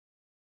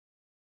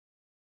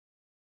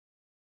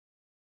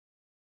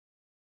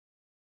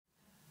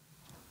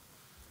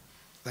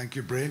Thank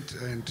you, Brent.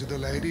 And to the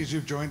ladies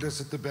who've joined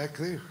us at the back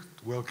there,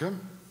 welcome.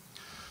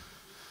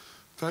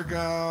 Folk,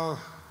 our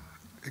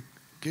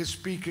guest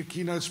speaker,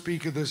 keynote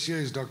speaker this year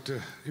is Dr.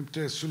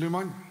 Imtiaz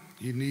Sooliman.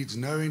 He needs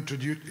no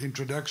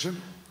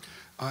introduction.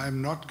 I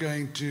am not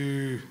going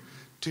to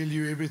tell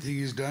you everything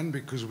he's done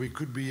because we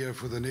could be here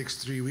for the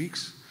next 3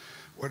 weeks.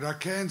 What I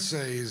can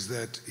say is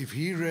that if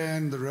he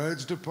ran the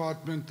roads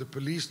department, the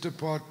police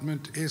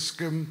department,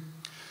 Eskom,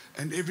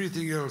 and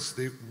everything else,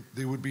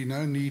 there would be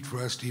no need for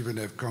us to even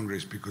have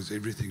Congress because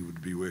everything would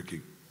be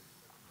working.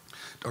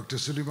 Dr.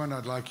 Sooliman,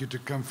 I'd like you to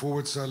come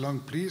forward so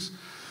long, please.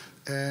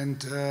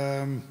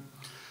 And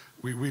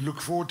we look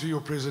forward to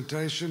your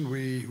presentation.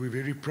 We're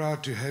very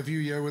proud to have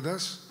you here with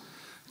us.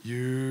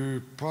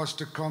 You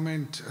passed a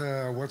comment,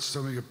 watched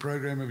a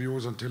program of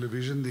yours on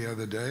television the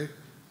other day,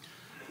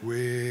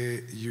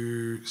 where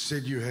you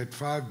said you had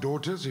 5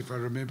 daughters, if I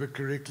remember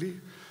correctly,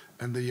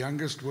 and the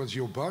youngest was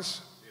your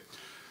boss.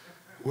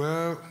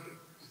 Well,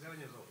 7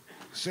 years old.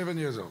 7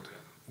 years old.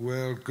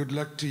 Well, good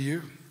luck to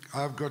you.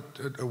 I've got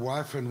a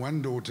wife and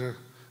 1 daughter,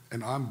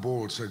 and I'm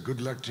bald, so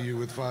good luck to you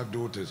with 5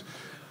 daughters.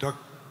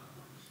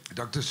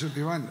 Dr.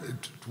 Sooliman,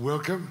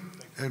 welcome,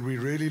 and we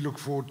really look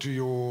forward to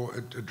your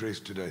address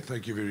today.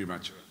 Thank you very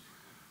much.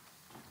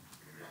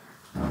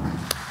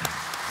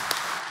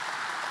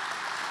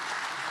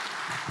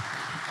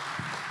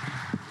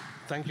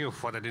 Thank you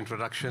for that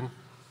introduction.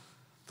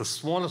 The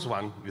smallest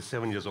one is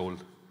 7 years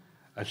old,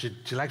 and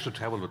she likes to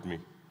travel with me.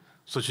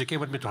 So she came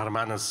with me to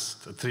Hermanus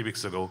 3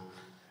 weeks ago,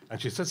 and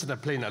she sits in a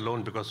plane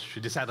alone because she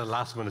decided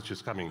last minute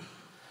she's coming.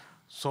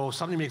 So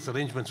somebody makes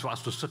arrangements for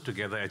us to sit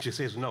together, and she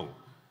says no.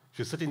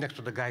 She's sitting next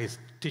to the guy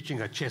teaching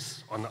her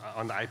chess on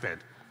the iPad.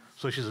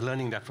 So she's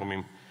learning that from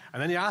him.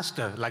 And then he asked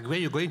her, like, where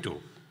are you going to?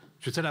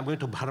 She said, I'm going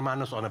to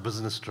Hermanus on a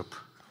business trip.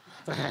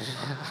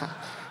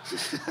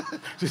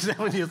 She's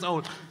 7 years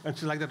old, and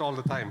she's like that all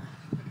the time.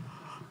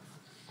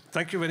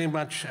 Thank you very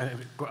much.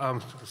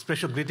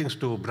 Special greetings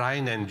to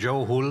Brian and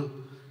Joe Hull.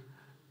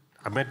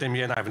 I met them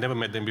here, and I've never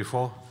met them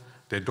before.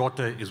 Their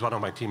daughter is one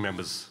of my team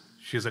members.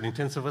 She's an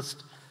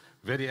intensivist,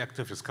 very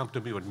active, has come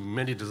to me with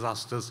many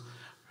disasters,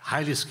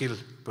 highly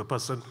skilled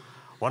person,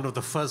 one of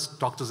the first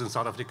doctors in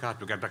South Africa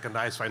to get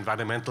recognized for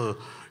environmental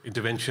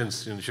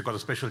interventions. She got a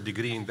special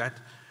degree in that,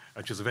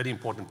 and she's a very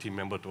important team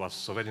member to us,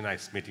 so very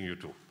nice meeting you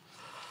too.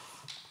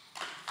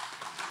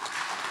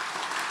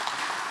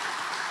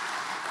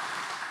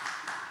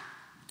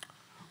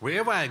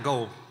 Wherever I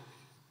go,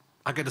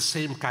 I get the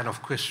same kind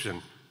of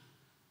question.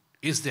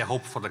 Is there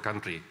hope for the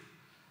country?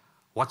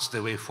 What's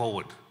the way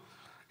forward?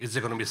 Is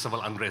there going to be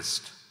civil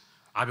unrest?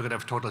 Are we going to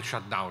have total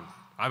shutdown?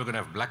 Are we going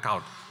to have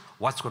blackout?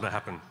 What's going to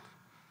happen?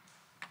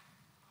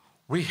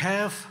 We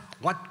have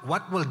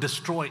what will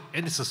destroy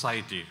any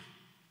society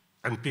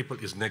and people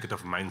is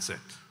negative mindset.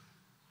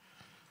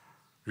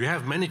 We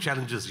have many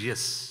challenges,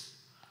 yes.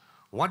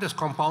 What has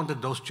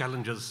compounded those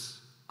challenges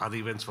are the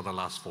events for the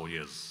last 4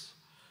 years.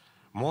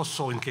 More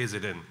so in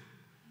KZN.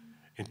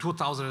 In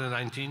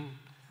 2019,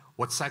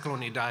 with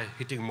Cyclone Idai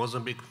hitting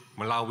Mozambique,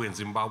 Malawi, and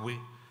Zimbabwe,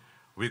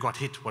 we got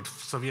hit with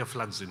severe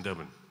floods in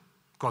Durban,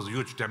 caused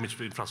huge damage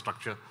to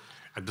infrastructure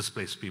and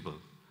displaced people.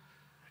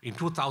 In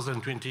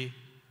 2020,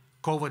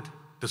 COVID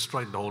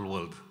destroyed the whole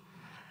world.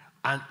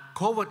 And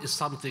COVID is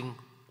something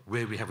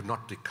where we have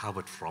not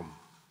recovered from.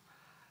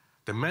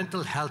 The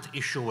mental health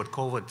issue with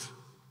COVID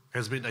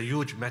has been a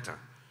huge matter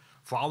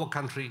for our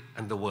country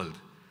and the world.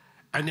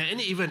 And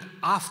any event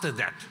after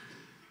that,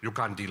 you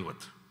can't deal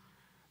with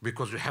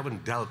because you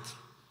haven't dealt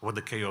with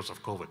the chaos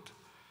of COVID.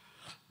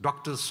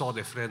 Doctors saw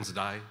their friends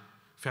die,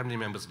 family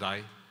members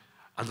die,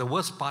 and the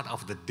worst part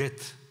of the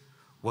death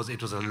was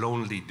it was a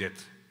lonely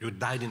death. You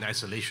died in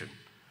isolation.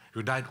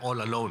 You died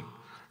all alone.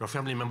 Your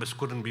family members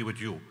couldn't be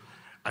with you,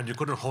 and you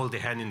couldn't hold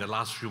their hand in the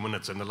last few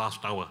minutes and the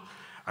last hour.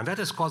 And that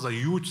has caused a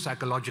huge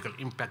psychological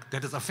impact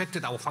that has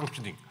affected our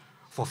functioning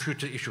for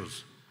future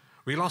issues.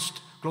 We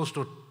lost close to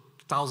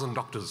 1,000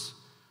 doctors,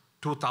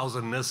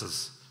 2,000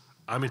 nurses,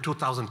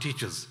 2,000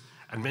 teachers,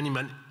 and many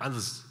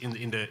others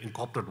in the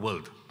corporate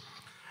world.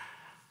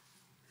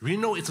 We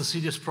know it's a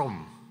serious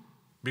problem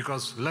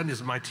because Len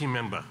is my team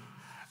member.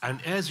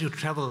 And as you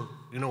travel,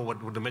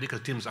 with the medical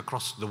teams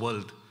across the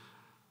world,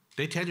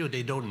 they tell you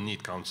they don't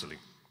need counseling.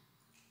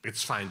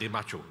 It's fine, they're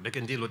macho. They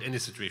can deal with any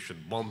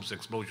situation, bombs,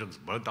 explosions,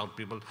 burnt out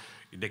people,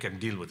 they can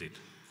deal with it.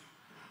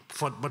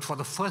 But for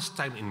the first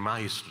time in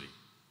my history,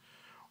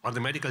 on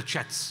the medical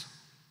chats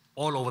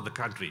all over the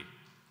country,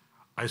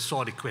 I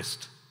saw a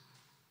request.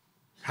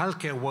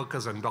 Healthcare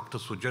workers and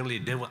doctors who generally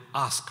never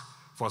ask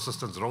for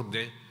assistance wrote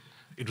there.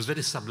 It was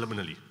very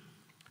subliminally.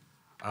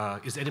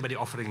 Is anybody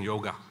offering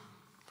yoga?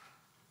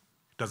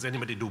 Does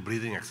anybody do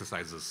breathing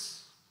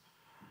exercises?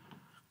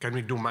 Can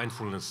we do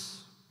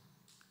mindfulness?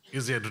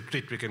 Is there a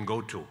retreat we can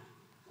go to?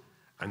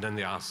 And then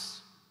they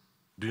ask,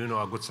 do you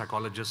know a good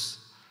psychologist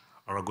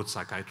or a good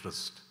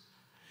psychiatrist?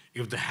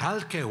 If the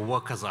healthcare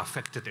workers are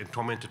affected and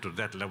tormented to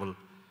that level,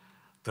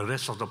 the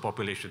rest of the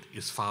population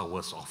is far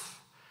worse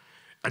off.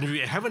 And if we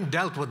haven't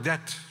dealt with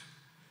that,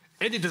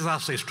 any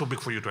disaster is too big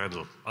for you to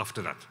handle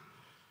after that.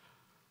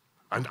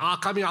 And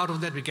coming out of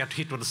that, we get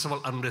hit with the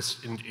civil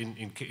unrest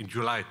in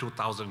July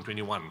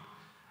 2021,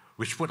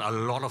 which put a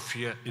lot of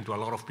fear into a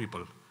lot of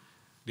people.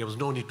 There was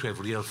no need to have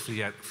real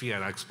fear,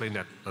 and I'll explain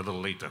that a little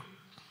later.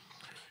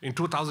 In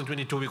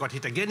 2022, we got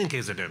hit again in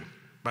KZN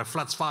by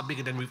floods far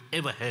bigger than we've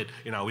ever had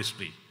in our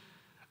history.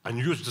 And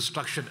huge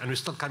destruction, and we're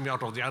still coming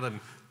out of the other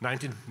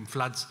 19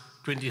 floods,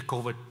 20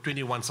 COVID,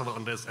 21 civil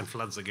unrest, and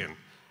floods again.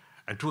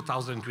 And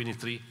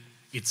 2023,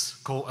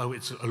 it's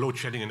a load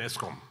shedding in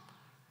ESCOM.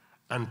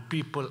 And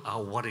people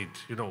are worried,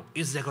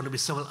 is there going to be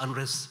civil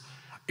unrest?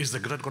 Is the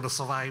grid going to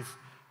survive?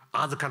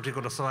 Are the country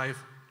going to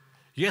survive?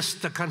 Yes,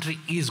 the country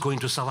is going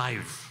to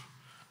survive.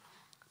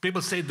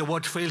 People say the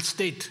word failed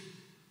state.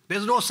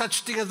 There's no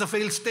such thing as the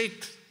failed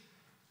state.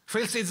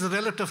 Failed state is a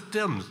relative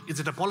term. Is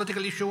it a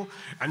political issue,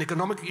 an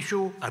economic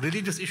issue, a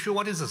religious issue?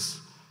 What is this?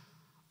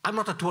 I'm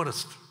not a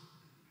tourist.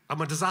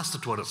 I'm a disaster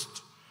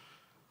tourist.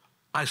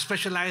 I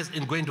specialize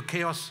in going to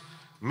chaos,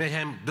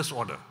 mayhem,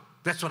 disorder.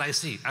 That's what I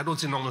see. I don't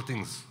see normal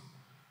things.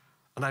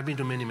 And I've been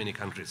to many, many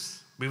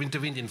countries. We've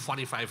intervened in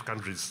 45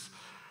 countries.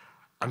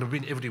 And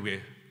we've been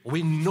everywhere.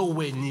 We're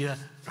nowhere near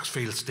a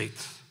failed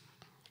state.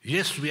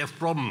 Yes, we have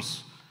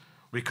problems.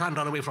 We can't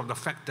run away from the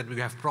fact that we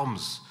have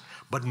problems.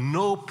 But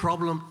no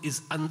problem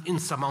is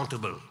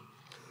insurmountable.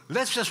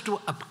 Let's just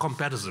do a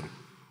comparison.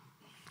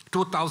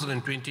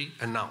 2020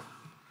 and now.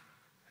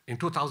 In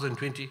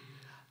 2020,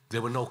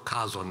 there were no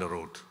cars on the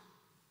road.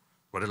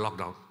 We're in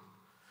lockdown.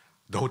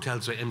 The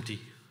hotels were empty.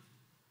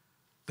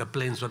 The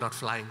planes were not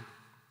flying.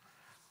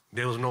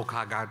 There was no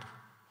car guard.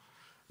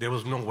 There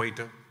was no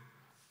waiter.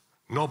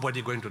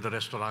 Nobody going to the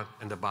restaurant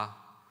and the bar.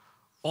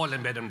 All the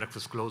bed and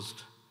breakfast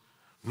closed.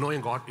 No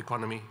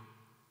economy.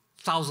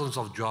 Thousands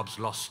of jobs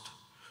lost.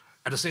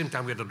 At the same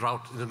time, we had a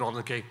drought in the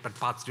Northern Cape, but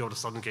parts of the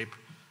Southern Cape.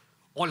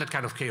 All that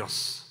kind of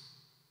chaos.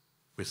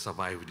 We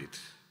survived it.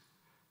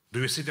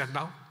 Do you see that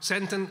now?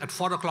 Senton at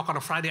 4 o'clock on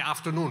a Friday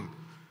afternoon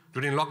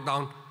during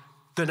lockdown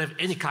didn't have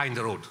any car in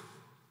the road.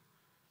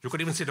 You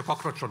could even see the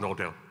cockroach from the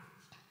hotel.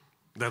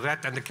 The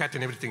rat and the cat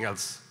and everything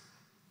else.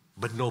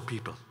 But no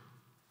people.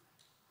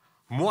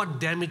 More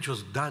damage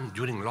was done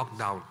during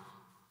lockdown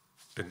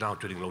than now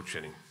during load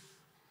shedding.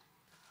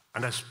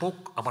 And I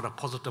spoke about a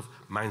positive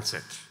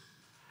mindset.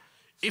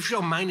 If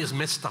your mind is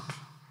messed up,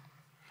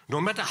 no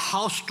matter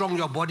how strong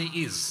your body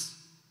is,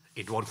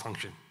 it won't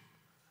function.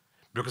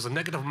 Because a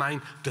negative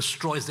mind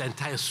destroys the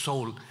entire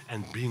soul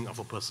and being of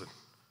a person.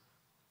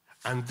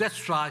 And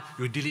that's why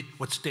you deal it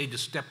with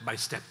stages step by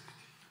step.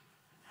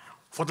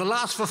 For the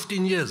last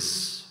 15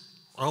 years,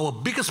 our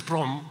biggest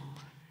problem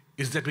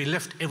is that we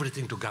left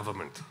everything to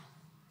government.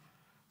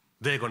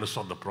 They're going to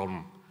solve the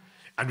problem.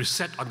 And we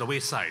sat on the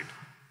wayside.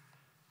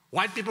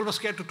 White people were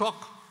scared to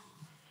talk.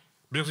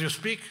 Because you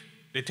speak,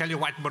 they tell you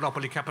white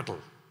monopoly capital.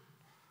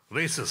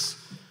 Racist,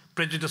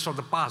 prejudice of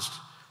the past.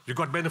 You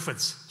got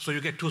benefits, so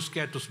you get too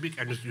scared to speak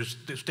and you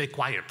stay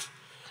quiet.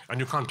 And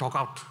you can't talk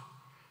out.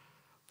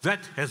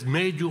 That has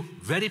made you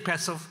very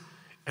passive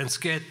and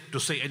scared to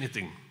say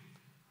anything.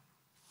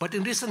 But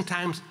in recent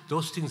times,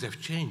 those things have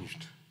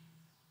changed.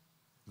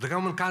 The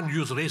government can't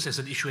use race as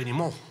an issue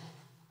anymore.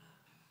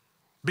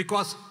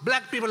 Because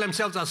black people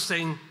themselves are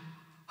saying,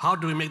 how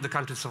do we make the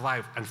country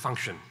survive and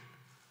function?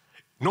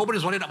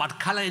 Nobody's worried about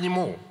color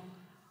anymore.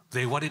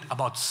 They're worried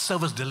about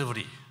service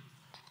delivery.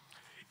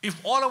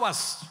 If all of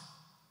us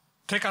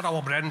take out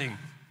our branding,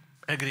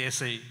 Agri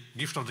SA,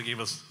 Gift of the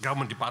Givers,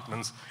 government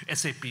departments,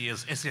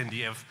 SAPs,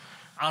 SNDF,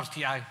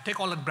 RTI, take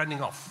all that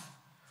branding off.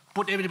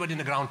 Put everybody in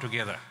the ground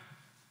together.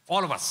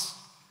 All of us.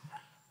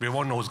 We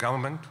won't know who's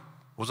government,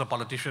 who's a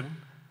politician,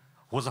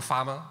 who's a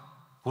farmer,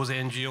 who's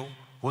an NGO,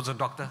 who's a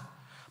doctor.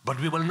 But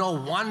we will know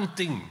one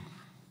thing.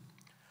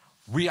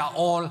 We are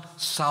all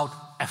South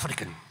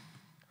African.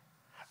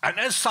 And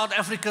as South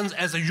Africans,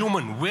 as a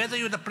human, whether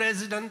you're the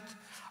president,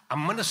 a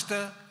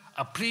minister,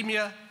 a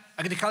premier,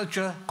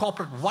 agriculture,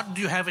 corporate, what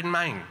do you have in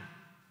mind?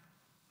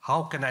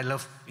 How can I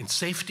live in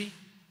safety,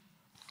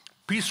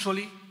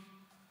 peacefully,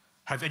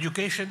 have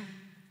education,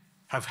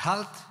 have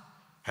health,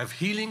 have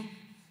healing,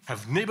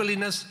 have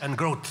neighborliness and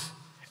growth?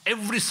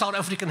 Every South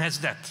African has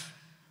that.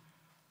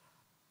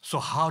 So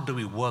how do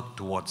we work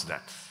towards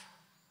that?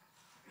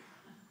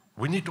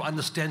 We need to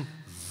understand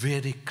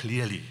very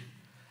clearly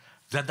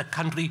that the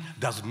country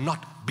does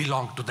not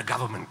belong to the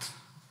government.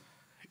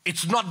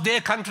 It's not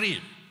their country.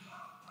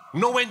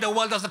 Nowhere in the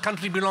world does the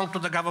country belong to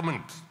the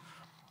government.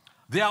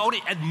 They are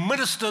only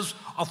administrators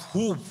of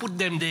who put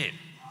them there.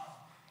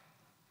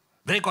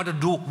 They got to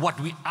do what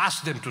we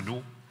ask them to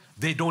do.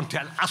 They don't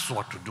tell us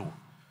what to do.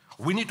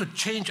 We need to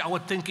change our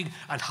thinking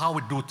and how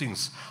we do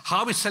things.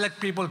 How we select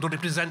people to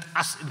represent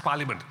us in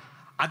parliament.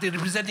 Are they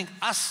representing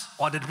us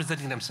or are they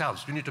representing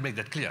themselves? You need to make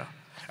that clear.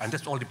 And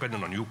that's all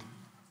dependent on you.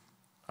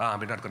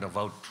 We're not going to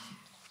vote.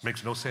 It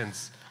makes no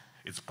sense.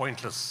 It's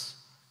pointless.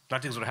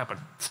 Nothing's going to happen.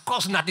 Of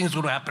course nothing's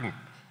going to happen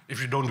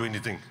if you don't do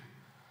anything.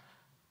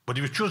 But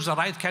if you choose the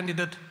right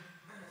candidate,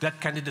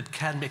 that candidate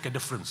can make a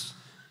difference.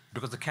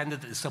 Because the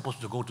candidate is supposed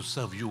to go to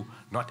serve you,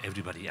 not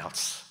everybody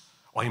else.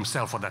 Or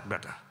himself for that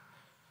matter.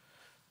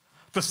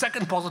 The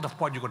second positive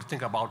point you've got to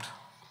think about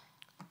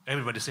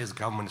Everybody says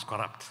government is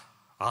corrupt.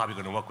 How are we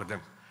going to work with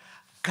them?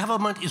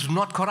 Government is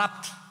not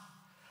corrupt.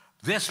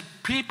 There's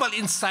people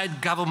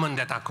inside government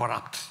that are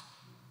corrupt.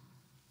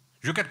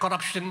 You get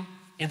corruption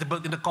in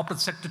the corporate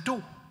sector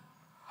too.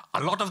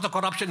 A lot of the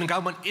corruption in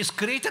government is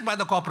created by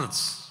the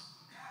corporates.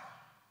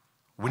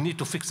 We need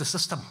to fix the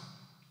system.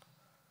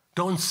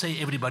 Don't say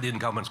everybody in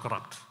government is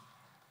corrupt.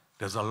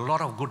 There's a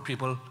lot of good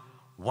people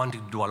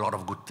wanting to do a lot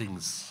of good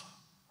things.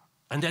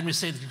 And then we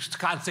say, you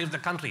can't save the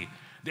country.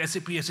 The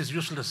SAPS is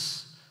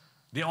useless.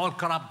 They're all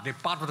corrupt. They're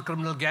part of the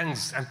criminal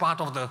gangs and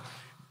part of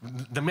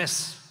the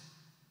mess.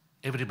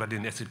 Everybody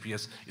in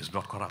SAPS is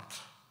not corrupt.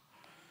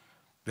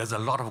 There's a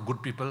lot of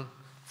good people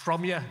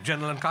from here,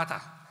 General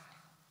Nkata,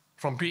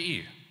 from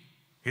PE.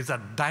 He's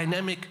a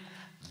dynamic,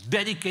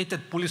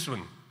 dedicated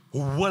policeman who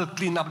will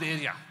clean up the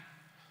area.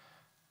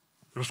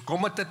 He was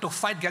committed to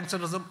fight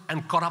gangsterism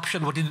and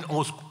corruption within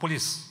our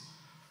police.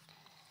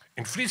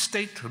 In Free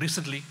State,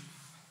 recently,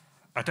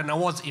 at an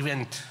awards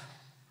event,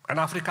 an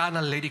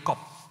Afrikaner lady cop,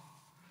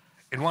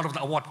 in one of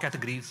the award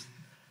categories,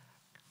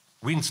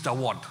 wins the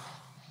award.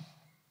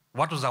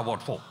 What was the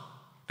award for?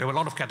 There were a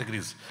lot of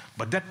categories,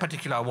 but that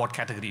particular award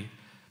category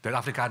that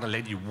Afrikaner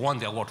lady won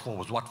the award for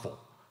was what for?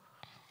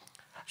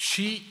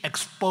 She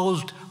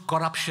exposed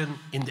corruption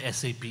in the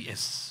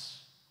SAPS.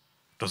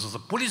 This is a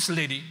police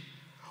lady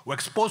who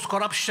exposed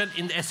corruption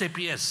in the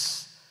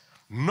SAPS.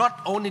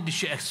 Not only did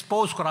she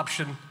expose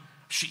corruption,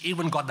 she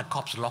even got the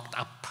cops locked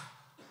up.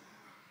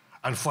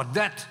 And for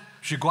that,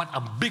 she got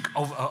a big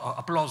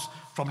applause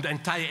from the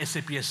entire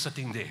SAPS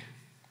sitting there.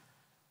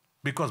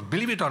 Because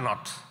believe it or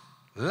not,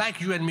 like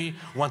you and me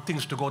want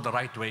things to go the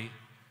right way,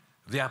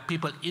 there are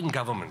people in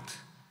government,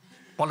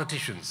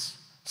 politicians,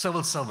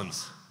 civil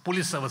servants,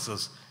 police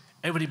services,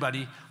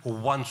 everybody who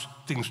wants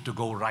things to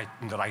go right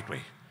in the right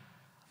way.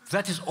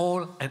 That is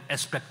all an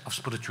aspect of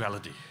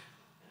spirituality.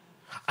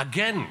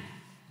 Again,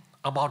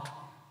 about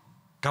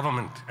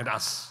government and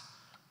us.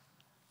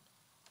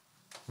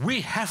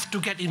 We have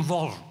to get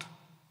involved.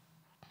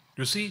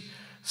 You see,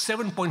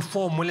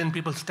 7.4 million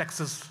people's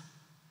taxes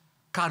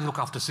can't look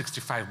after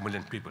 65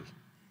 million people.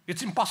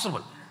 It's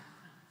impossible.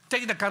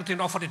 Take the country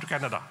and offer it to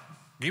Canada.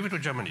 Give it to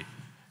Germany.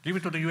 Give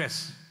it to the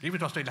US. Give it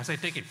to Australia. I say,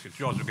 take it. It's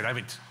yours. You can have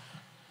it.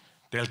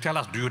 They'll tell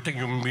us, do you think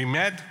you'll be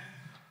mad?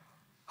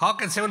 How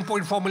can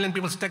 7.4 million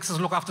people's taxes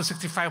look after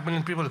 65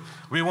 million people?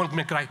 We won't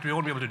make right. We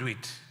won't be able to do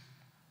it.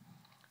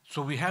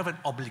 So we have an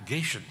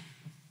obligation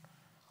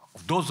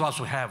of those of us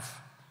who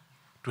have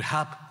to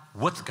help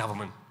with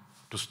government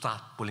to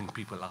start pulling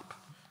people up.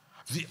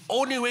 The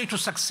only way to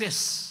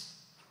success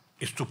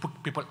is to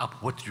put people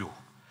up with you.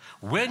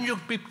 When you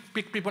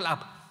pick people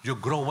up, you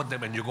grow with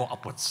them and you go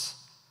upwards.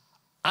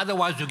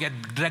 Otherwise, you get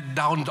dragged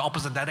down the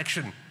opposite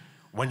direction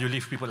when you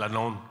leave people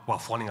alone who are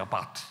falling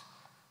apart.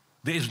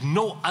 There is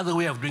no other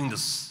way of doing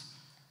this.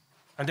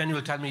 And then you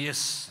will tell me,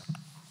 yes,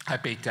 I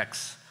pay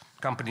tax,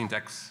 company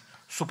tax,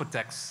 super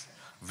tax,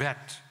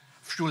 VAT,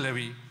 fuel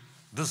levy,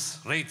 this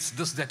rates,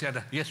 this, that, the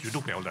other. Yes, you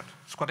do pay all that.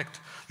 It's correct.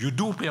 You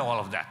do pay all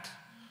of that.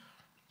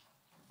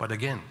 But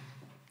again,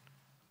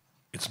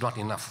 it's not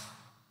enough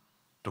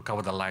to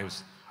cover the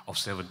lives of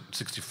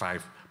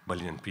 65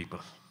 million people.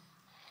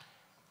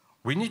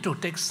 We need to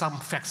take some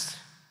facts,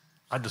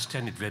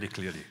 understand it very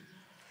clearly.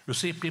 You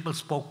see, people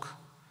spoke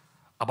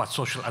about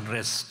social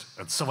unrest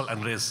and civil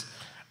unrest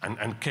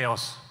and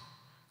chaos.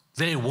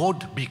 There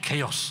won't be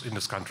chaos in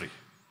this country.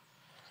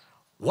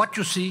 What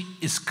you see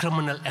is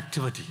criminal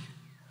activity.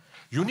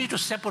 You need to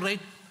separate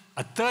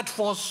a third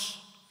force,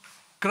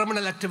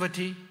 criminal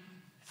activity,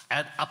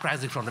 and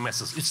uprising from the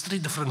masses. It's three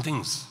different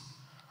things.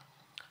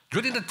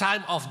 During the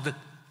time of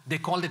they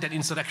called it an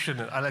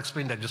insurrection, I'll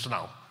explain that just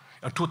now,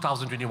 in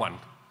 2021.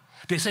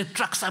 They say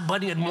trucks are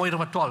burning at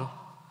Moiravatol.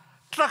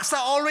 Trucks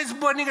are always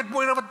burning at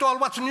Moiravatol.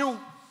 What's new?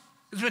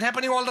 It's been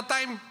happening all the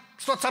time.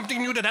 It's not something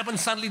new that happened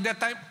suddenly that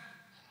time.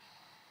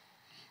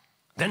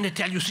 Then they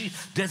tell you, see,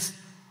 there's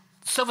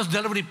service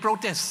delivery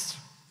protests.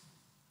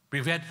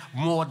 We've had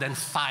more than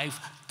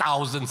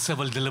 5,000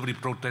 civil delivery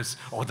protests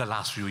over the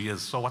last few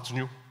years. So what's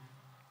new?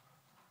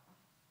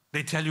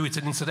 They tell you it's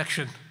an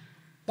insurrection.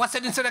 What's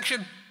an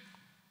insurrection?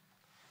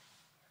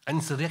 An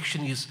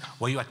insurrection is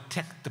where you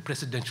attack the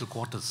presidential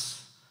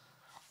quarters,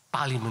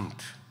 parliament,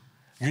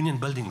 union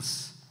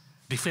buildings,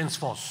 defense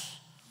force,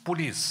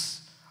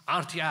 police,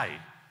 RTI,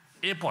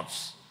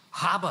 airports,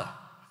 harbor,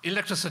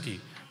 electricity,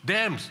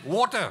 dams,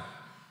 water.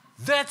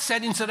 That's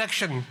an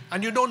insurrection.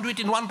 And you don't do it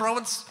in one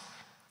province.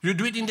 You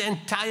do it in the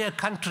entire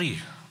country.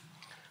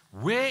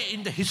 Where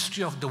in the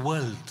history of the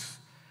world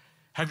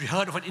have you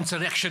heard of an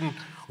insurrection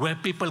where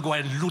people go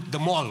and loot the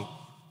mall?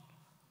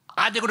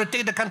 Are they going to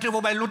take the country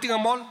over by looting a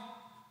mall?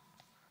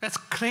 That's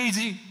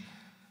crazy.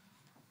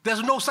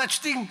 There's no such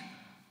thing.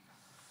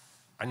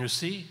 And you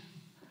see,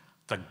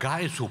 the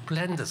guys who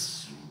planned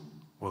this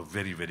were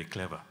very, very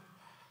clever.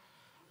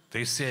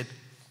 They said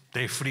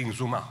they're freeing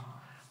Zuma.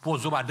 Poor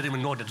Zuma didn't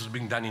even know that it was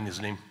being done in his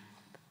name.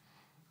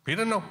 He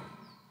didn't know.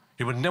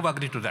 He would never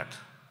agree to that.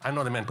 I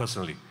know the man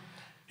personally.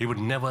 He would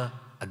never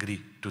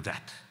agree to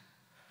that.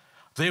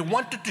 They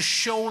wanted to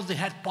show they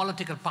had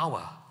political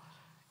power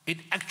it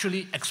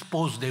actually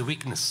exposed their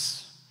weakness.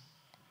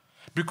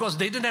 Because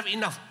they didn't have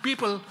enough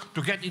people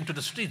to get into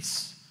the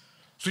streets.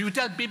 So you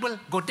tell people,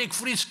 go take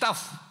free stuff.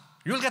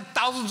 You'll get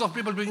thousands of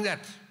people doing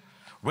that.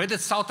 Whether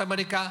it's South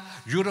America,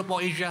 Europe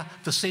or Asia,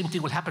 the same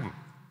thing will happen.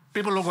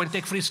 People will go and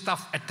take free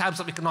stuff at times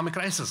of economic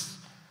crisis.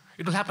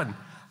 It will happen.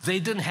 They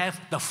didn't have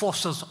the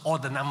forces or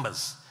the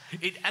numbers.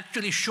 It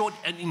actually showed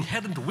an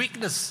inherent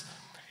weakness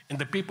in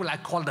the people I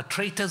call the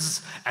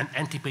traitors and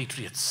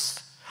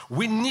anti-patriots.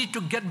 We need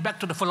to get back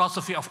to the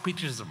philosophy of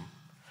patriotism.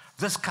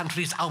 This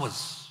country is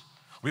ours.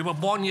 We were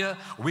born here,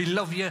 we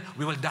live here,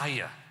 we will die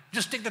here.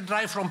 Just take the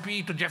drive from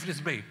PE to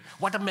Jeffreys Bay.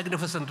 What a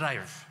magnificent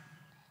drive.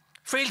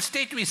 Failed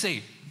state, we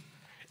say.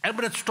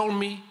 Emirates told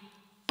me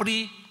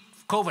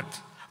pre-COVID,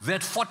 they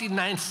had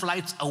 49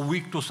 flights a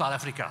week to South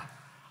Africa.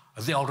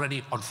 They're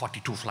already on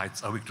 42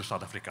 flights a week to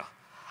South Africa.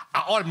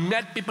 Are all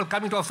mad people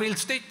coming to a failed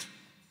state?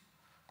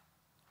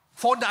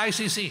 For the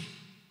ICC,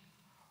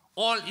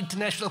 all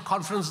international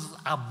conferences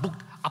are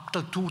booked up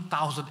till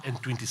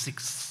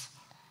 2026.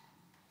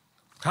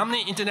 How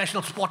many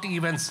international sporting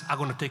events are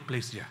going to take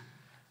place here?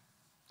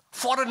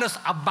 Foreigners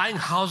are buying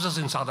houses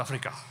in South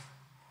Africa.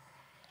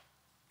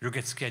 You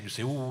get scared, you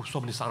say, oh, so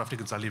many South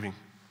Africans are leaving.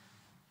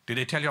 Did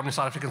they tell you how many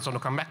South Africans are going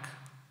to come back?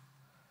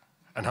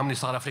 And how many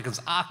South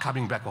Africans are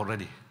coming back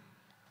already?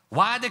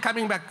 Why are they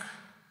coming back?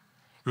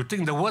 You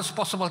think the worst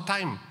possible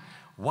time.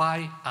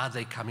 Why are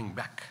they coming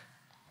back?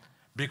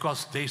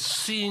 Because they've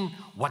seen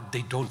what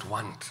they don't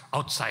want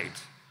outside.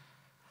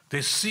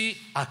 They see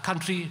a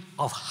country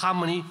of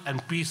harmony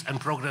and peace and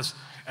progress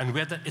and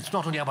weather. It's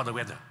not only about the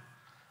weather.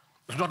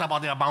 It's not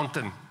about their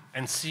mountain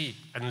and sea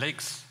and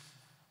lakes.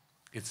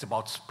 It's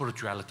about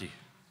spirituality.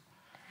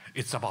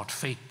 It's about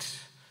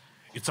faith.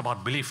 It's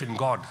about belief in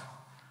God.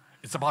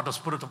 It's about the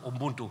spirit of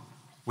Ubuntu,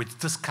 which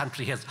this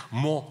country has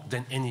more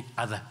than any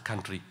other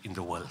country in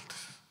the world.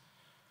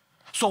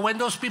 So when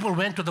those people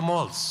went to the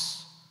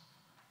malls,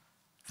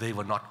 they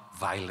were not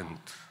violent.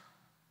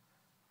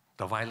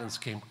 The violence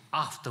came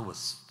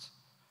afterwards.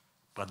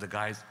 But the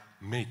guys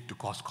made to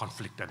cause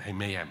conflict and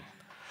mayhem.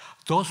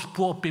 Those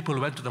poor people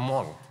went to the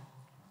mall.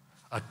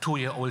 A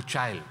 2-year-old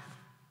child,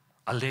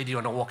 a lady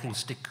on a walking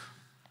stick,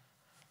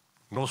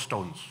 no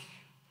stones,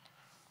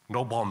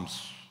 no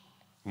bombs,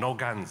 no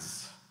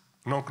guns,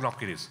 no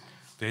knobkitties.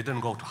 They didn't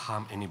go to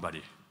harm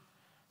anybody.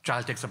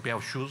 Child takes a pair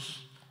of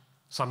shoes,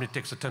 somebody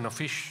takes a tin of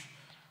fish,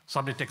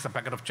 somebody takes a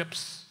packet of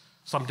chips,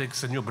 somebody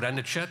takes a new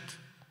branded shirt,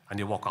 and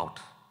they walk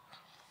out.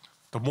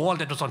 The mall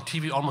that was on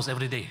TV almost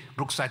every day,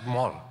 Brookside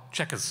Mall,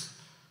 Checkers,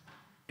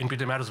 in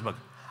Pietermaritzburg.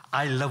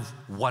 I live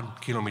 1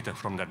 kilometer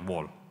from that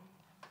mall.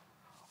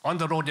 On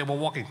the road, they were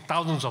walking,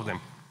 thousands of them.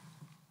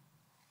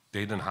 They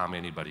didn't harm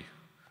anybody.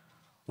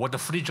 With the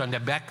fridge on their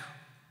back,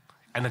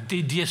 and a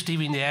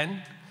DSTV in their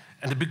hand,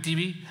 and the big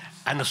TV,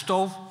 and the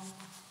stove,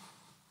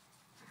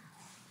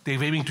 they're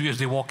waving to you as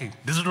they're walking.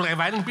 This is like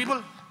violent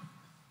people?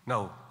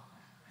 No.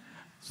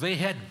 They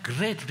had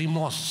great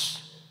remorse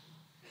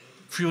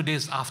few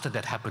days after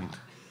that happened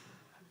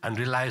and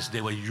realized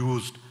they were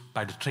used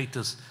by the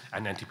traitors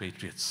and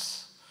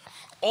anti-patriots.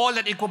 All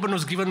that equipment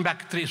was given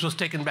back, was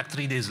taken back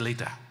 3 days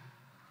later.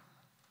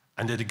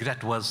 And the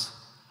regret was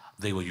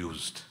they were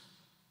used.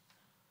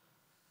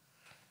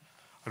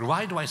 And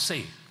why do I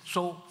say?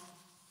 So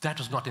that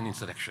was not an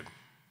insurrection.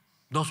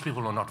 Those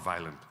people were not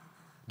violent.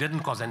 They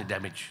didn't cause any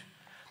damage.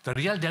 The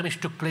real damage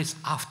took place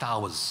after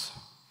hours.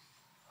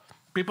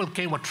 People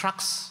came with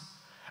trucks,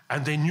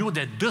 and they knew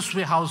that this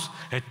warehouse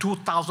had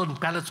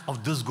 2,000 pallets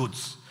of this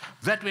goods.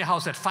 That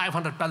warehouse had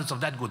 500 pallets of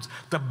that goods.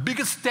 The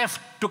biggest theft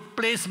took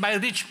place by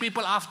rich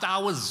people after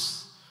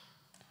hours.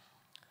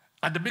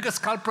 And the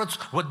biggest culprits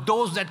were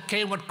those that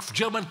came with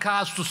German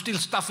cars to steal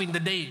stuff in the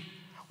day.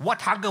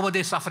 What hunger were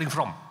they suffering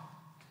from?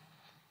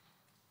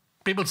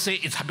 People say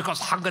it's because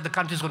hunger, the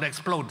country is going to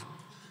explode.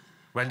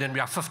 Well, then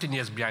we are 15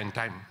 years behind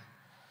time.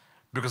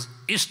 Because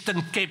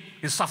Eastern Cape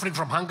is suffering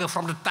from hunger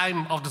from the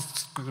time of the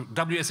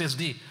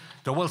WSSD,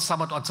 the World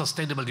Summit on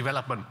Sustainable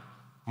Development,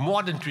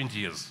 more than 20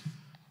 years.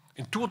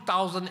 In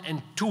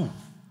 2002,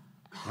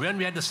 when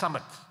we had the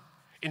summit,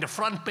 in the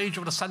front page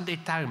of the Sunday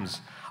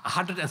Times,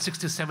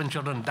 167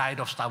 children died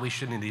of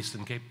starvation in the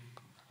Eastern Cape.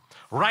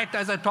 Right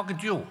as I'm talking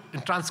to you,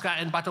 in Transkei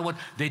and Butterworth,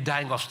 they're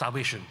dying of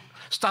starvation.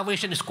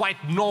 Starvation is quite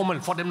normal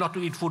for them not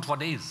to eat food for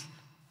days.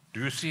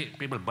 Do you see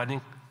people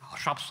burning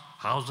shops,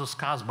 houses,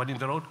 cars, burning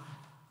the road?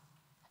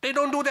 They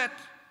don't do that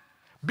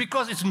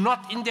because it's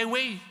not in their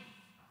way.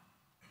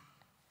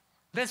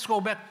 Let's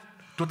go back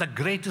to the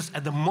greatest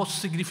and the most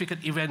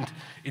significant event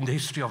in the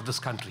history of this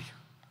country.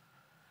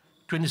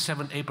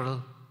 27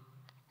 April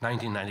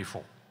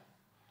 1994.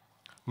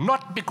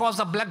 Not because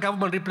the black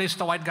government replaced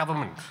the white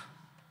government.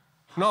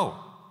 No,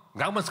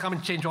 governments come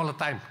and change all the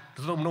time.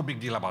 There's no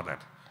big deal about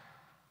that.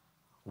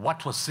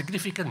 What was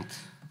significant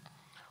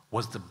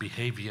was the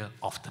behavior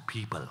of the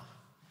people.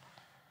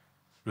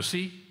 You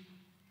see,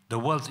 the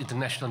world's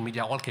international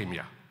media all came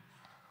here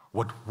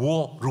with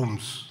war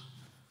rooms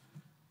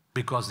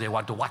because they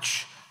want to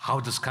watch how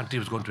this country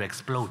was going to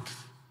explode.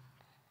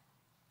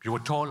 You were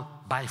told,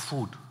 buy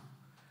food,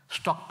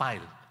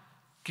 stockpile,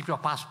 Keep your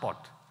passport,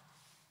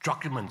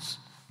 documents,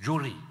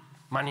 jewelry,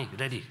 money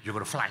ready. You're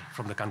going to fly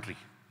from the country.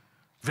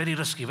 Very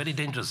risky, very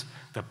dangerous.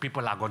 The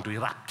people are going to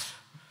erupt.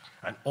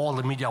 And all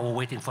the media were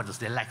waiting for this.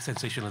 They like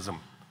sensationalism.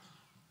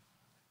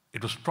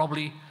 It was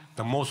probably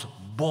the most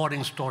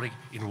boring story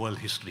in world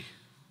history.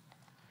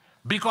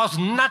 Because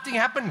nothing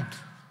happened.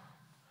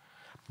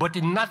 But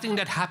in nothing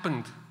that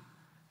happened,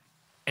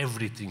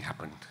 everything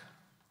happened.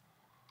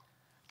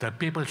 The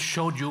people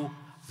showed you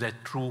their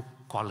true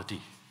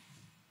quality.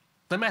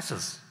 The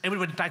masses.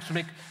 Everybody tries to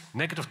make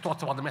negative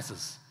thoughts about the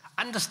masses.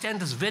 Understand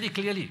this very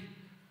clearly.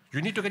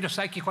 You need to get your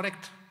psyche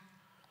correct.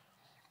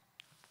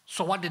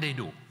 So what did they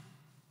do?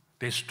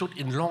 They stood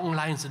in long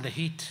lines in the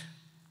heat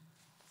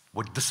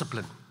with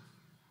discipline,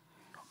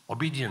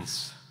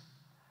 obedience,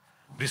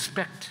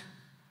 respect,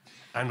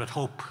 and with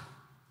hope.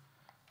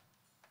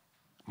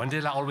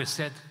 Mandela always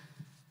said,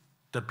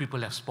 the people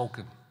have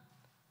spoken.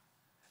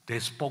 They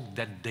spoke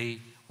that day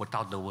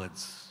without the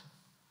words.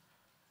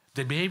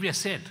 Their behavior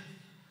said,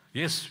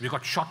 yes, we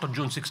got shot on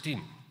June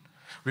 16.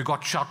 We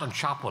got shot on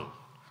Chapel.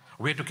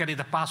 We had to carry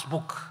the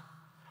passbook.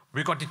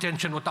 We got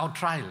detention without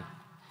trial.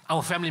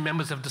 Our family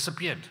members have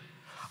disappeared.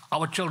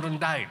 Our children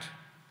died.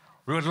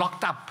 We were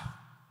locked up.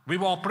 We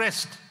were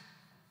oppressed.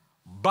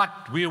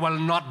 But we will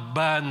not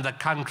burn the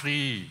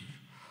country.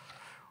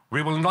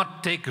 We will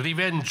not take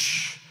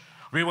revenge.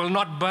 We will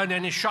not burn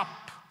any shop.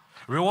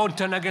 We won't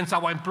turn against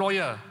our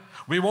employer.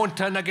 We won't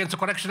turn against the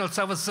correctional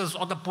services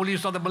or the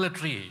police or the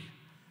military.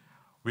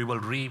 We will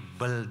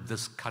rebuild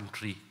this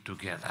country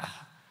together.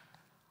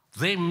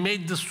 They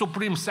made the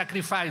supreme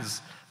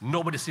sacrifice.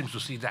 Nobody seems to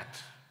see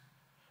that.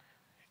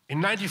 In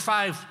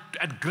 '95,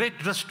 at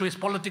great risk to his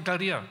political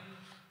career,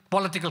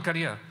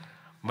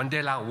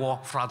 Mandela wore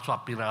Francois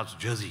Pienaar's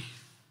jersey.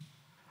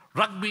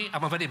 Rugby,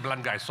 I'm a very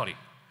blunt guy, sorry.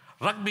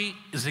 Rugby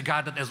is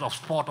regarded as a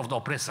sport of the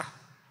oppressor.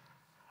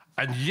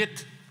 And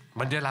yet,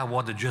 Mandela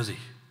wore the jersey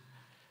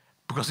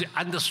because he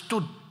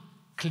understood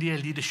clear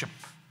leadership.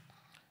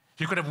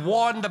 He could have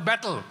won the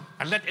battle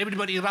and let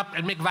everybody erupt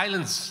and make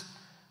violence,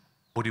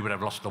 but he would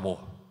have lost the war.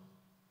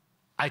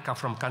 I come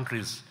from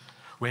countries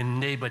where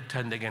neighbor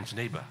turned against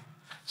neighbor.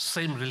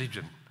 Same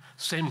religion,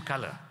 same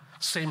color,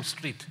 same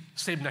street,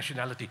 same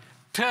nationality,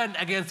 turned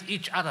against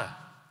each other.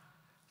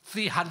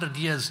 300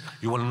 years,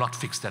 you will not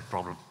fix that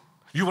problem.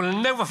 You will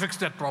never fix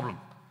that problem.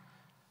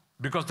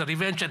 Because the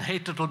revenge and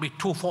hatred will be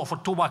for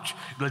too much.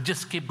 It will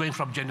just keep going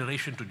from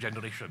generation to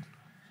generation.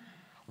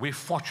 We're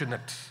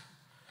fortunate.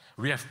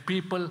 We have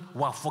people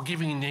who are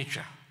forgiving in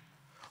nature,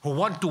 who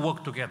want to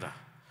work together,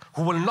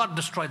 who will not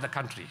destroy the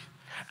country.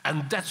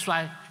 And that's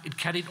why it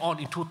carried on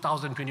in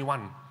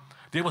 2021.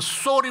 They were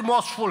so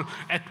remorseful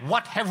at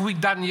what have we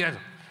done here.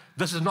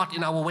 This is not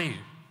in our way.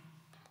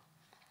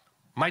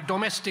 My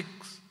domestic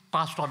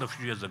passed on a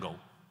few years ago.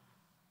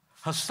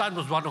 Her son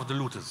was one of the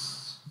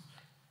looters.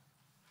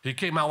 He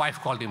came, my wife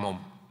called him home,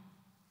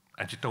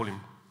 and she told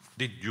him,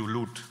 did you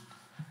loot?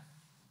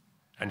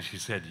 And she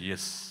said,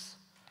 yes.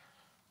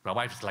 My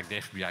wife is like the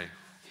FBI.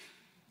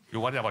 You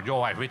worry about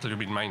your wife, wait till you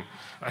meet mine.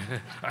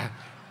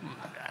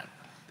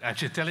 And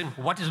she tell him,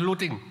 what is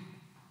looting?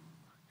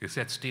 He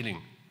said,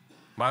 stealing.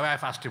 My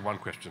wife asked him one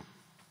question.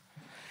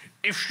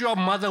 If your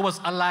mother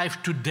was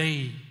alive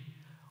today,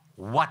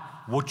 what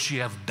would she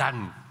have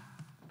done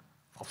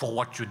for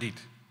what you did?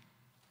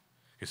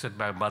 He said,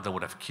 my mother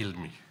would have killed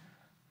me.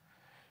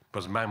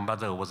 Because my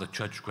mother was a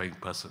church-going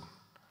person.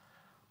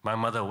 My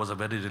mother was a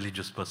very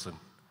religious person.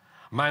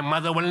 My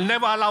mother will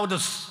never allow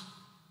this.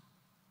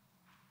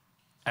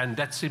 And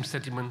that same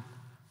sentiment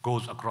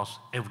goes across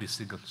every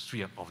single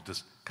sphere of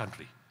this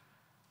country.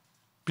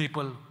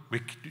 People,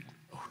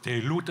 they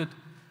looted,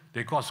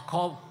 they caused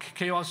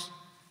chaos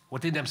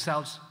within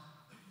themselves,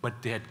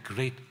 but they had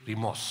great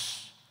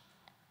remorse.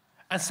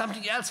 And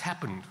something else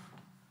happened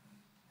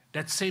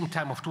that same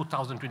time of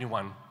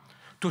 2021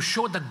 to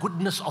show the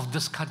goodness of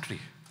this country.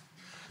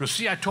 You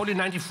see, I told you in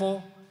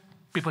 '94,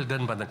 people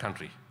didn't burn the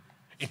country.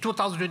 In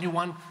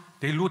 2021,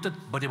 they looted,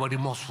 but they were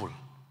remorseful.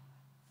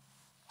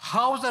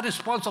 How's the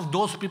response of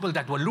those people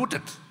that were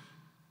looted?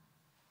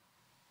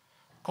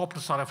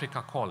 Corporate South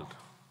Africa called,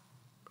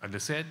 and they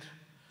said,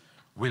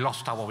 we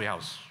lost our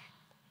warehouse.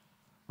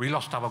 We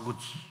lost our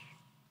goods.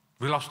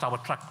 We lost our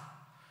truck.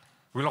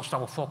 We lost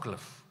our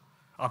forklift.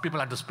 Our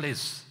people are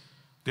displaced.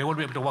 They won't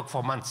be able to work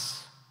for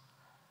months.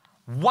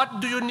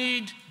 What do you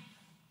need,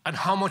 and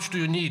how much do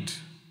you need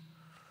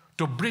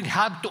to bring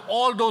help to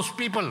all those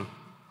people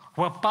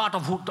who are part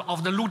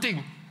of the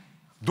looting,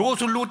 those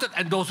who looted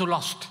and those who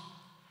lost?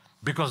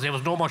 Because there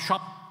was no more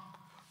shop,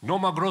 no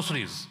more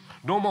groceries,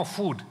 no more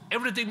food.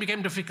 Everything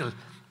became difficult.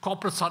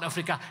 Corporate South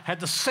Africa had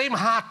the same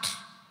heart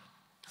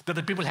that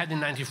the people had in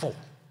 '94.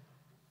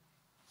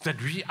 That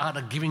we are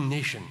a giving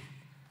nation.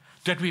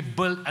 That we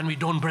build and we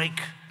don't break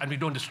and we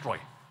don't destroy.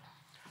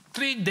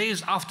 3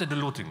 days after the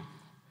looting,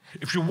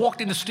 if you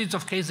walked in the streets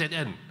of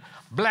KZN,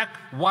 black,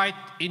 white,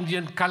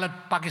 Indian, colored,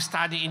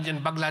 Pakistani,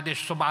 Indian,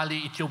 Bangladesh, Somali,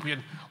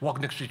 Ethiopian,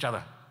 walk next to each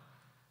other.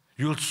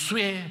 You'll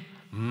swear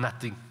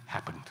nothing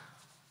happened.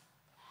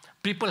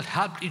 People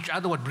helped each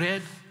other with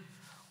bread,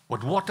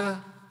 with water,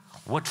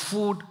 what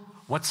food,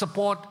 what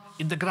support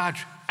in the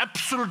garage.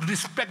 Absolute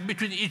respect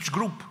between each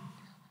group.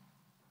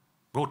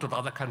 Go to the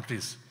other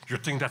countries. You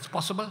think that's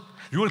possible?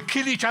 You will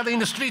kill each other in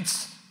the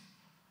streets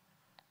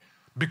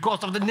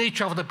because of the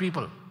nature of the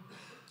people.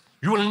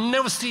 You will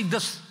never see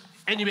this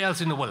anywhere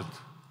else in the world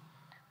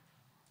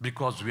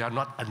because we are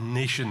not a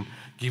nation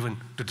given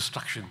to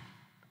destruction.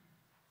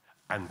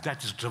 And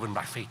that is driven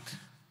by faith,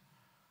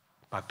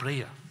 by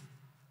prayer,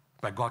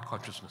 by God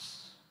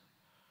consciousness.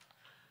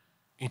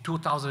 In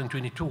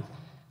 2022,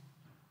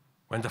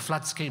 when the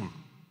floods came,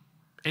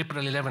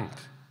 April 11th,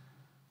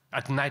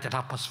 at night at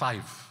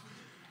 5:30,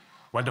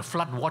 when the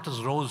flood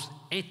waters rose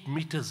 8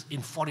 meters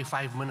in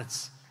 45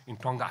 minutes in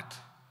Tongaat,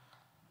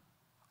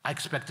 I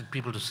expected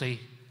people to say,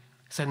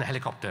 send a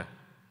helicopter,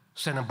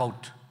 send a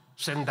boat,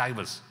 send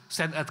divers,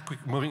 send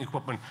earthquake moving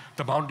equipment,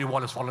 the boundary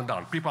wall has fallen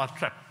down, people are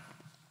trapped.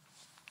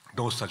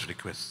 No such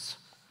requests.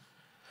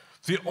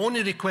 The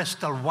only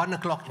request till 1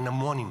 o'clock in the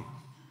morning,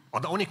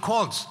 or the only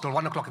calls till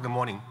 1 o'clock in the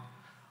morning,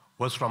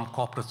 was from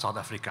corporate South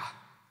Africa.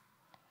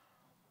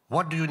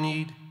 What do you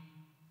need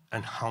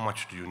and how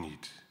much do you need?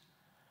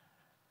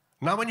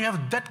 Now when you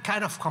have that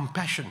kind of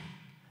compassion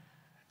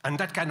and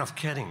that kind of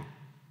caring,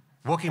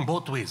 working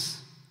both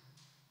ways,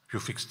 you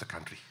fix the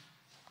country.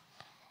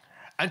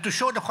 And to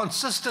show the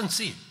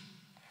consistency,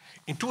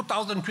 in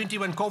 2020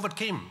 when COVID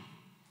came,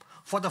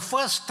 for the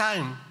first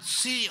time,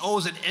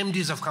 CEOs and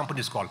MDs of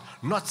companies called,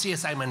 not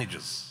CSI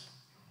managers.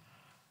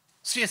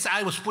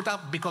 CSI was put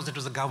up because it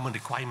was a government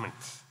requirement.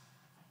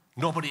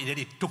 Nobody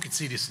really took it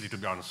seriously, to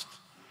be honest.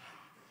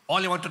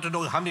 All you wanted to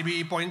know is how many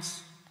BE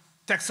points,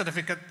 tax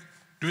certificate,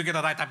 do we get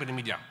a write-up in the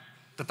media?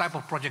 The type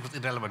of project was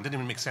irrelevant, didn't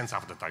even make sense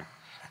half the time.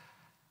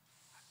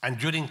 And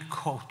during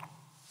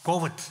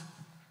COVID,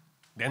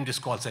 the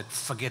MDs called said,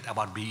 forget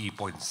about BE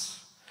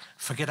points,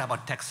 forget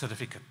about tax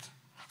certificate,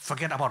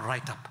 forget about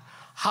write-up.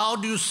 How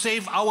do you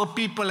save our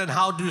people and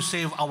how do you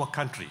save our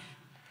country?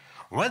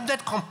 When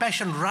that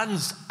compassion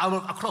runs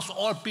across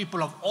all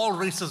people of all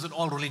races and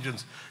all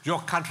religions, your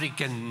country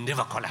can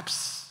never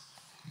collapse.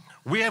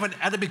 We have an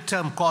Arabic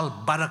term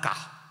called barakah.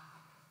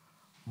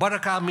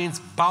 Barakah means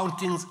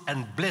bounties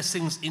and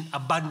blessings in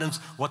abundance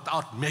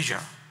without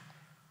measure.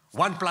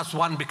 1 +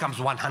 1 becomes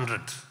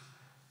 100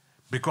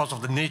 because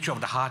of the nature of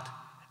the heart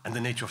and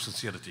the nature of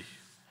sincerity.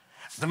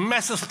 The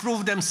masses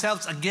proved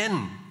themselves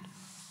again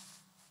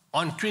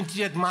on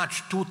 20th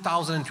March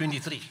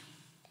 2023.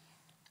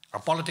 A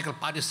political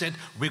party said,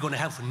 we're going to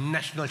have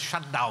national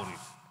shutdown.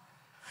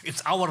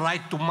 It's our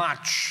right to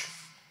march.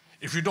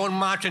 If you don't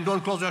march and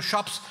don't close your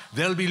shops,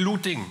 there'll be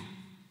looting.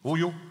 Who are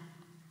you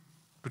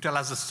to tell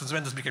us this, since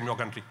when this became your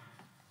country?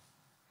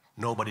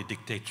 Nobody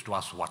dictates to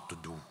us what to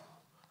do.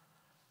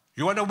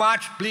 You want to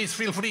march? Please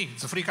feel free.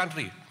 It's a free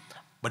country.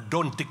 But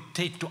don't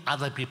dictate to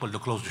other people to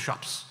close the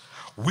shops.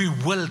 We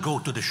will go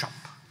to the shop,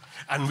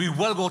 and we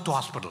will go to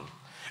hospital,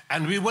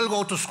 and we will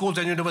go to schools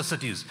and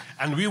universities,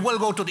 and we will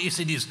go to the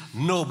ECDs.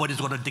 Nobody's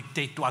going to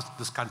dictate to us,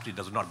 this country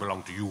does not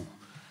belong to you.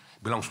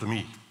 It belongs to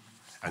me,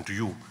 and to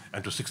you,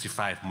 and to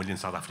 65 million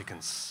South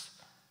Africans.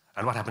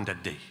 And what happened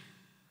that day?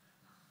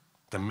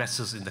 The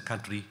masses in the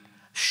country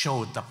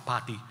showed the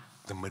party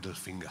the middle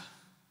finger.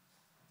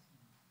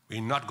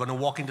 We're not going to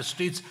walk in the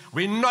streets.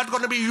 We're not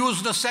going to be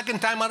used the second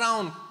time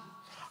around.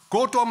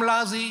 Go to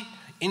Umlazi,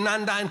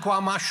 Inanda, and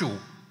KwaMashu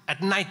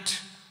at night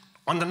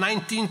on the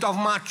 19th of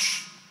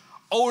March.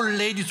 Old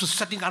ladies were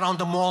sitting around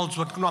the malls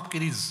with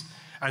knopkiddies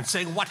and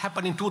saying, what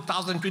happened in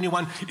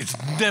 2021, it's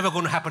never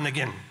going to happen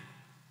again.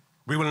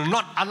 We will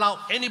not allow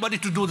anybody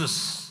to do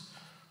this.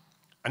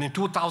 And in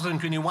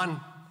 2021,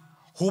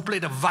 who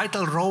played a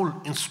vital role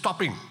in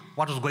stopping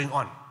what was going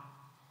on?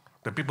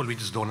 The people we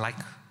just don't like,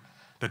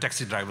 the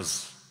taxi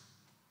drivers.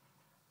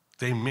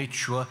 They made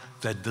sure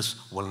that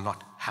this will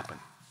not happen.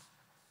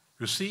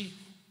 You see,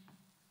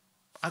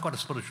 I got a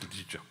spiritual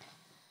teacher.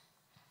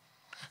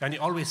 And he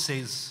always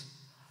says,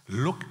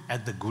 look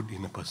at the good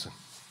in a person.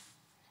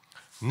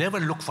 Never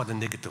look for the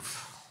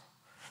negative.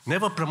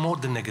 Never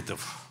promote the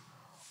negative.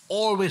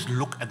 Always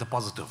look at the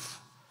positive.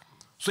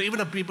 So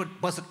even if a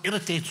person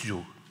irritates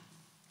you,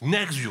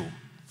 nags you,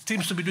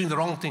 seems to be doing the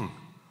wrong thing,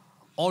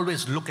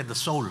 always look at the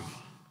soul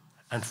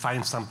and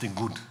find something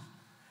good.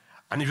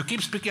 And if you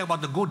keep speaking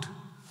about the good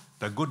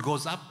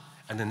goes up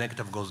and the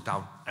negative goes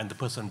down, and the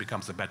person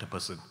becomes a better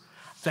person.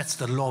 That's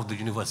the law of the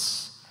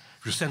universe.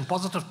 If you send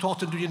positive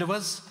thoughts into the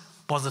universe,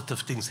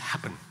 positive things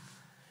happen.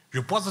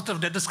 You're positive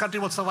that this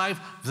country will survive,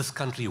 this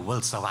country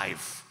will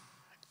survive.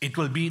 It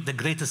will be the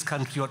greatest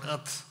country on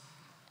earth.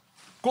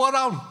 Go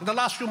around in the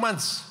last few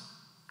months.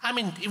 I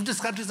mean, if this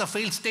country is a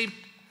failed state,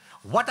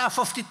 what are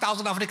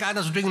 50,000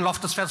 Afrikaners doing in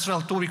Loftus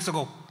Festival 2 weeks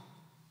ago?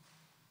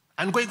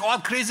 And going all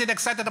crazy and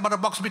excited about a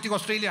box beating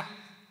Australia?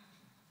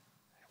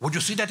 Would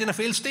you see that in a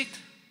failed state?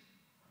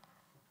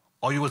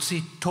 Or you will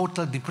see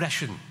total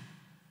depression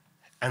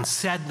and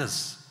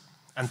sadness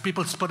and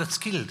people's spirits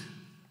killed.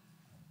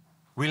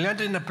 We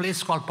landed in a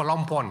place called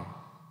Palampon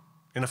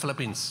in the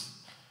Philippines.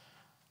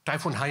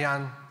 Typhoon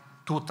Haiyan,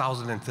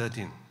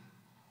 2013.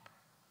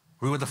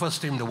 We were the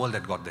first team in the world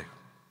that got there.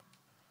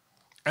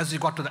 As we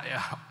got to the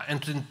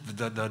entering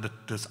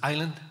this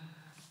island,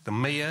 the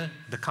mayor,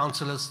 the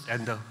councillors,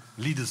 and the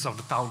leaders of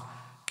the town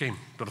came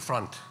to the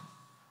front,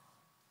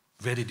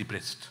 very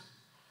depressed.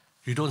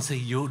 You don't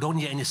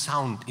hear any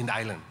sound in the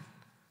island.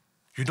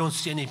 You don't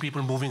see any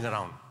people moving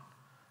around.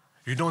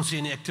 You don't see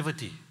any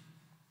activity.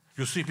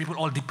 You see people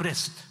all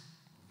depressed.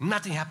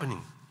 Nothing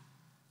happening.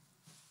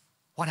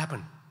 What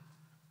happened?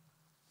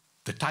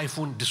 The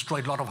typhoon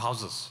destroyed a lot of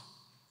houses,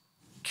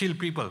 killed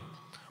people.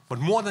 But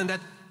more than that,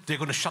 they're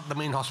going to shut the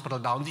main hospital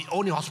down, the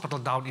only hospital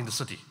down in the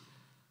city,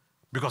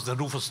 because the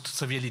roof was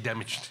severely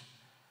damaged.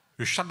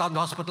 You shut down the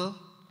hospital,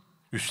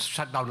 you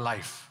shut down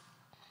life.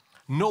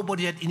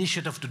 Nobody had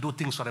initiative to do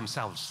things for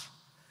themselves.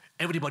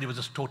 Everybody was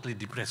just totally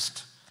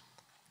depressed.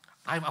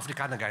 I have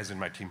Afrikaner guys in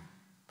my team,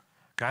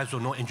 guys who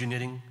know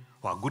engineering,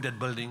 who are good at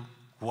building,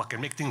 who can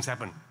make things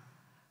happen.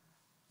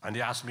 And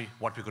they asked me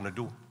what we're going to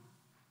do.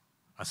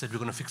 I said, we're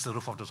going to fix the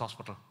roof of this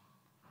hospital.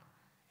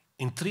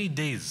 In 3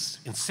 days,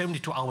 in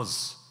 72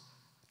 hours,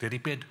 they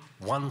repaired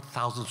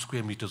 1,000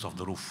 square meters of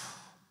the roof.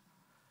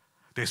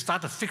 They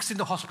started fixing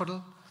the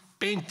hospital,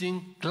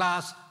 painting,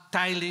 glass,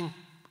 tiling,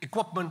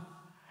 equipment.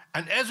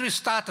 And as we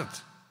started,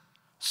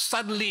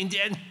 suddenly in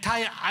the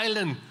entire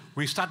island,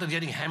 we started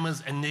getting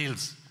hammers and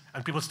nails,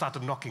 and people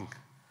started knocking.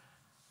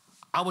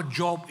 Our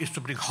job is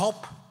to bring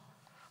hope,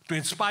 to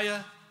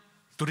inspire,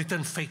 to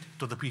return faith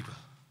to the people.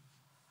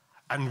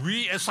 And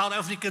we as South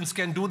Africans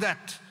can do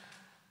that.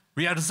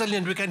 We are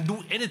resilient, we can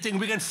do anything,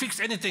 we can fix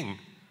anything.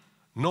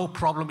 No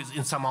problem is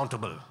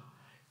insurmountable.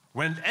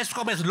 When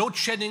Eskom has load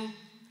shedding,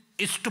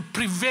 it's to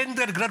prevent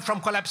the grid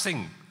from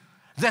collapsing.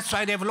 That's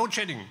why they have load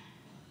shedding.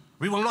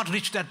 We will not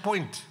reach that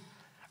point.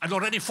 And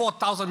already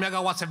 4,000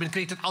 megawatts have been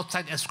created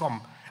outside Eskom,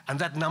 and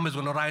that number is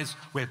going to rise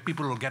where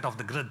people will get off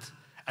the grid.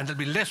 And there'll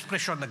be less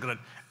pressure on the grid,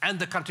 and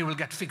the country will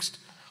get fixed.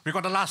 We've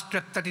got the last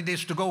 30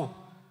 days to go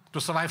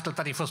to survive till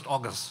 31st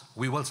August.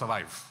 We will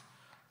survive.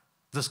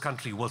 This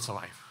country will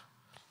survive.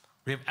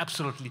 We have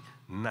absolutely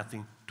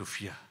nothing to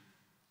fear.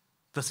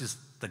 This is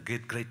the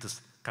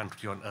greatest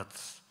country on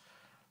earth.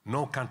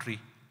 No country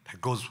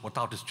that goes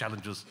without its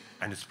challenges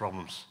and its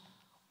problems.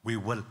 We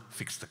will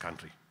fix the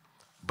country.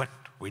 But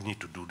we need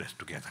to do this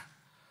together.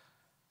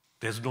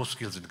 There's no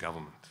skills in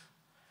government.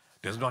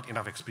 There's not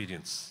enough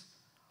experience.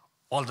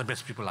 All the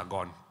best people are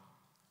gone.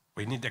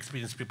 We need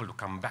experienced people to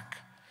come back.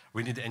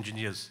 We need the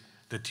engineers,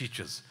 the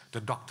teachers,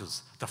 the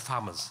doctors, the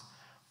farmers.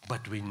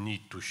 But we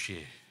need to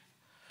share.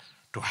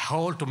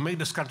 To make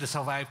this country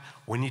survive,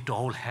 we need to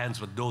hold hands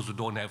with those who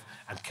don't have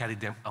and carry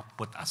them up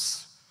with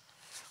us.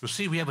 You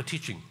see, we have a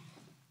teaching.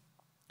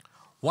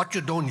 What you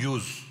don't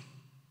use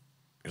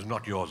is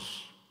not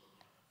yours.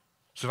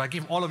 So if I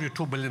give all of you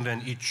 2 billion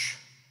rand each,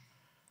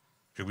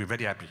 you'll be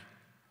very happy.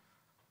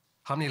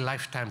 How many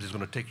lifetimes is it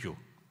going to take you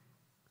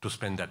to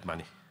spend that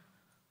money?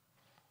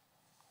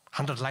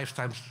 100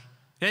 lifetimes.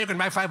 Yeah, you can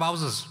buy 5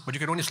 houses, but you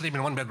can only sleep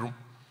in 1 bedroom.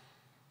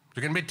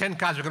 You can buy 10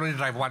 cars, you can only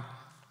drive 1.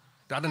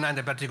 The other 9,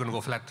 the battery is going to go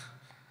flat.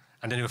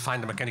 And then you'll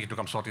find the mechanic to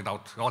come sort it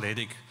out. All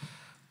headache.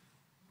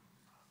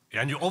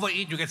 And you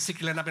overeat, you get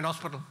sick, you end up in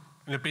hospital.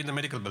 And you pay the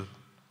medical bill.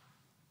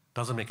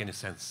 Doesn't make any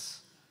sense.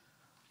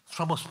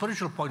 From a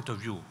spiritual point of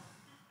view,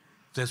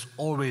 there's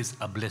always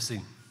a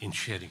blessing in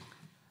sharing.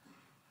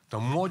 The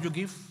more you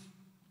give,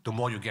 the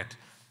more you get.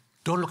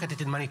 Don't look at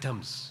it in money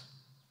terms.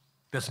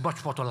 There's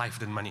much more to life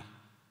than money.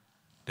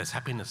 There's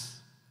happiness,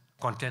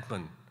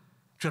 contentment,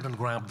 children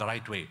growing up the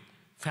right way,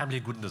 family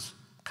goodness,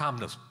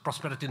 calmness,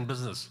 prosperity in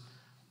business,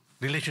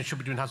 relationship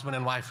between husband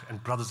and wife,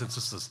 and brothers and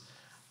sisters.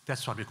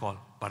 That's what we call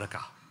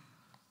barakah.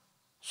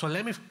 So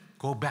let me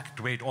go back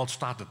to where it all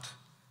started,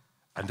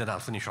 and then I'll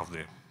finish off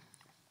there.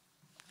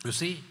 You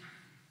see,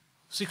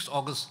 6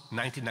 August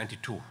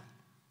 1992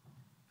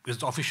 is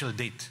the official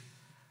date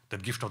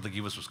that Gift of the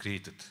Givers was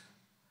created.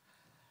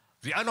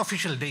 The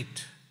unofficial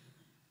date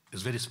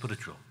is very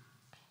spiritual.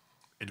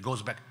 It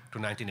goes back to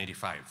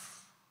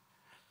 1985.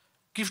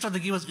 Gift of the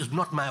Givers is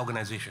not my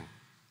organization.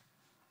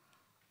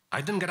 I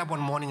didn't get up one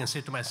morning and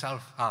say to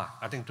myself,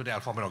 I think today I'll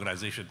form an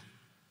organization.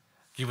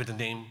 Give it a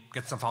name,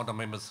 get some founder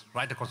members,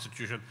 write a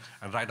constitution,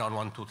 and write down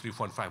 1, 2, 3,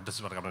 4, and 5. This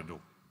is what I'm going to do.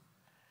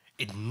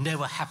 It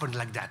never happened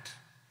like that.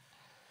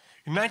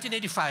 In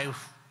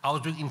 1985, I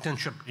was doing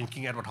internship in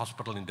King Edward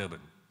Hospital in Durban.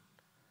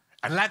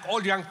 And like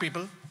all young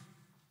people,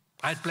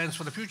 I had plans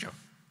for the future.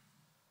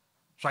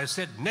 So I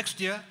said, next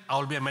year, I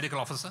will be a medical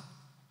officer.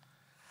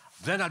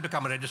 Then I'll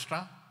become a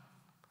registrar.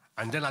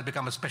 And then I'll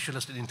become a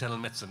specialist in internal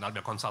medicine. I'll be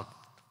a consultant.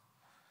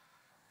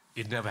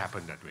 It never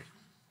happened that way.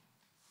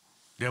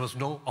 There was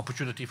no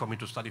opportunity for me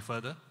to study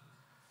further.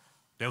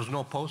 There was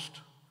no post.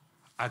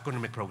 I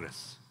couldn't make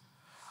progress.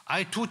 I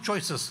had 2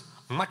 choices,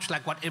 much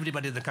like what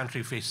everybody in the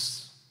country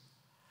faces.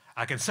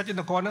 I can sit in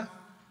the corner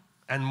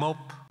and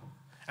mope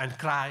and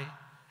cry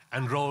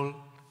and roll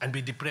and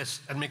be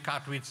depressed and make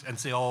cartwheels and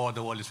say, oh,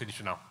 the world is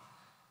finished now.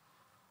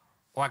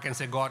 Or I can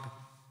say, God,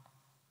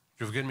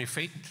 you've given me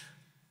faith,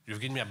 you've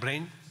given me a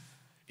brain,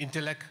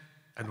 intellect,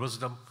 and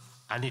wisdom.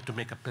 I need to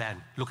make a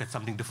plan, look at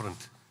something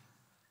different.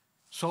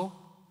 So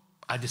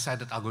I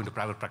decided I'll go into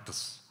private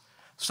practice.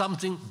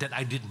 something that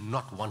I did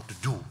not want to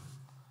do.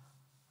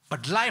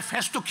 But life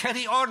has to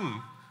carry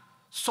on.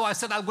 So I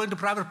said, I'll go into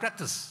private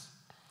practice.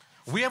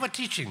 We have a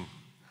teaching.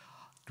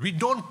 We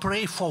don't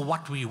pray for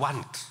what we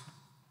want.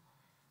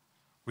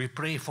 We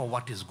pray for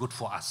what is good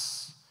for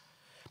us.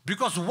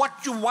 Because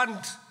what you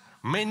want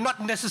may not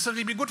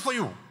necessarily be good for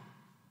you.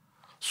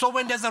 So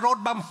when there's a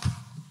road bump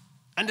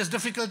and there's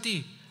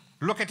difficulty,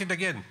 look at it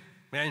again.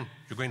 Man,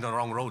 you're going the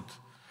wrong road.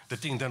 The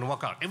thing doesn't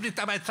work out. Every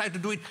time I try to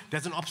do it,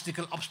 there's an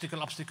obstacle.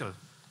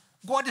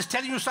 God is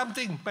telling you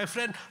something, my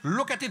friend.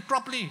 Look at it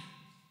properly.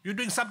 You're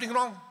doing something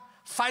wrong.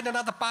 Find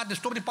another path. There's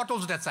too many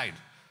potholes that side.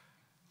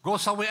 Go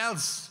somewhere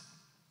else.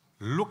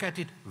 Look at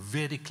it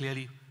very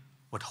clearly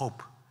with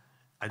hope,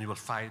 and you will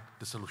find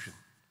the solution.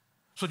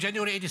 So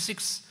January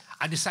 86,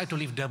 I decided to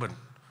leave Durban.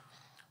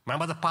 My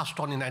mother passed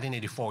on in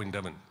 1984 in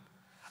Durban,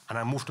 and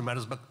I moved to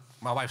Maritzburg.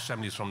 My wife's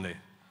family is from there.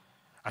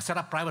 I set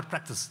up private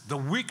practice. The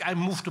week I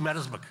moved to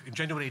Maritzburg in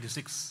January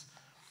 86,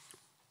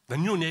 the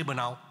new neighbor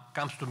now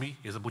comes to me,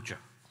 he's a butcher.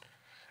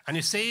 And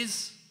he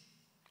says,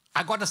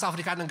 I got a South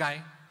African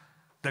guy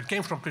that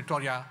came from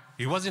Pretoria.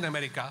 He was in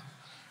America.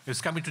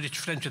 He's coming to teach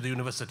French at the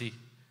university.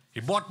 He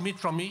bought meat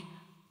from me,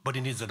 but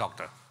he needs a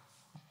doctor.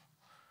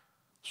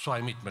 So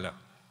I meet Miller.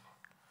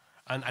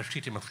 And I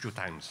treat him a few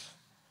times.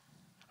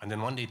 And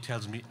then one day he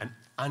tells me an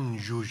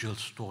unusual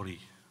story.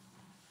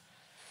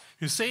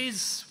 He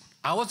says,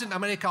 I was in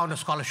America on a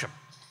scholarship.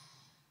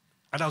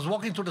 And I was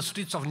walking through the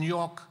streets of New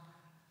York.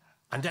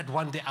 And that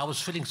one day I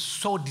was feeling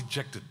so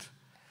dejected,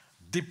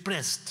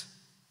 depressed,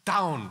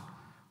 down,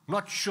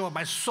 not sure.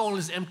 My soul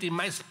is empty.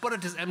 My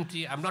spirit is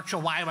empty. I'm not sure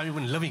why I'm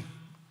even living.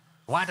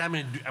 What am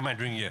I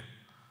doing here?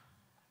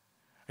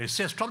 He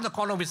says, from the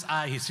corner of his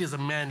eye, he sees a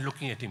man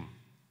looking at him.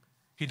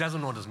 He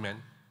doesn't know this man.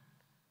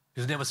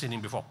 He's never seen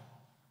him before.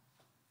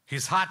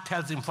 His heart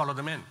tells him, follow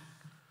the man.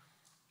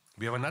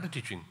 We have another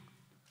teaching.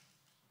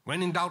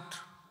 When in doubt,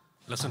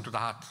 listen to the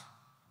heart.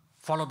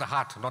 Follow the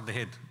heart, not the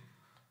head.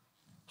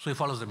 So he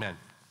follows the man.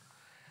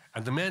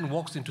 And the man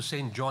walks into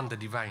St. John the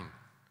Divine,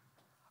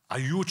 a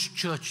huge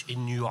church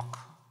in New York.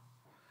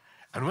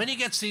 And when he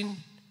gets in,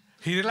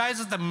 he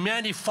realizes the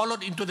man he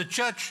followed into the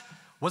church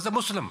was a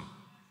Muslim,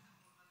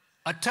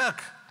 a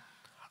Turk,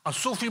 a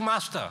Sufi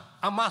master,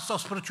 a master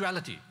of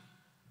spirituality.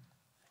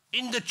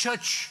 In the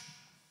church,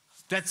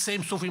 that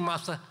same Sufi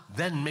master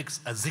then makes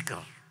a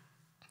zikr.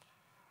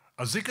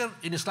 A zikr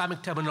in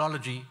Islamic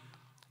terminology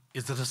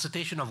is the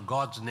recitation of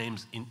God's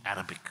names in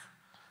Arabic.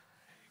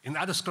 In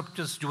other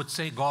scriptures, you would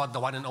say God, the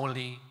one and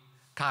only,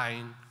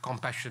 kind,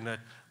 compassionate,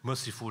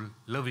 merciful,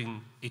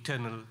 loving,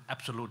 eternal,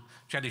 absolute,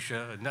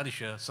 cherisher,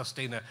 nourisher,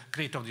 sustainer,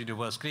 creator of the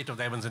universe, creator of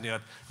the heavens and the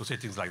earth. You say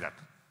things like that.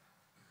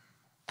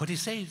 But he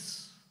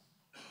says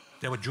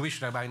there were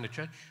Jewish rabbis in the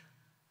church,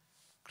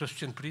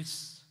 Christian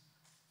priests,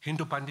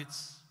 Hindu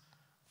pandits,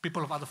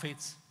 people of other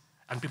faiths,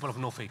 and people of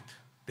no faith.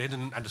 They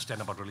didn't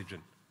understand about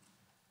religion.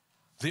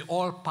 They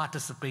all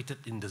participated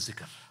in the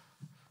zikr,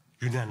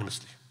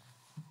 unanimously.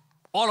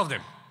 All of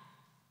them.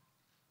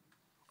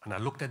 And I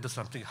looked at this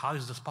and I'm thinking, how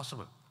is this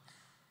possible?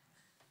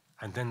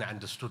 And then I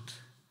understood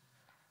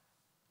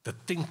the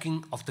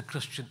thinking of the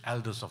Christian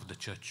elders of the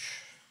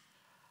church.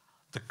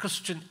 The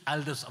Christian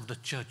elders of the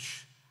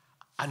church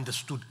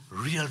understood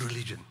real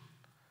religion.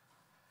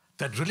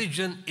 That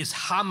religion is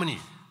harmony.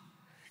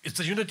 It's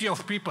the unity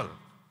of people,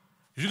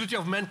 unity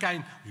of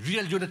mankind.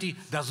 Real unity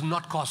does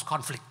not cause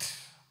conflict.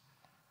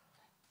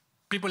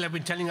 People have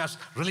been telling us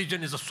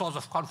religion is the source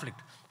of conflict.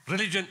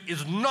 Religion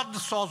is not the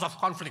source of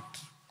conflict.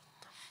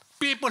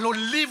 People who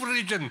live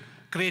religion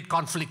create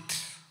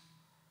conflict.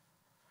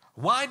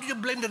 Why do you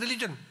blame the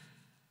religion?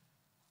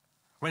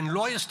 When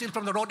lawyers steal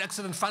from the road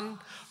accident fund,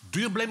 do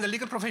you blame the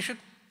legal profession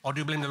or do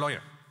you blame the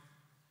lawyer?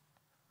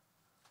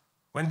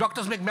 When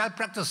doctors make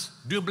malpractice,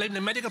 do you blame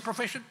the medical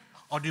profession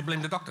or do you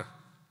blame the doctor?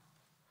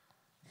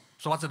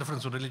 So what's the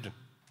difference with religion?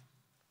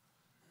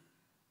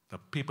 The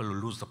people who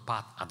lose the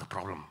path are the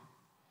problem.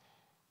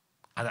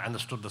 And I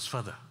understood this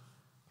further.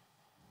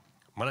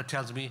 Mother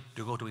tells me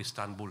to go to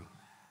Istanbul.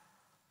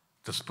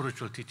 The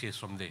spiritual teacher is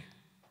from there.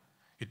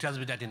 He tells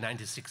me that in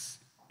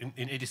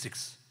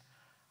 86.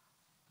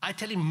 I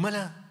tell him,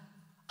 Mother,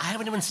 I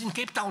haven't even seen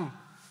Cape Town.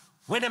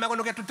 When am I going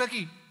to get to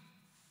Turkey?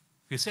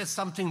 He said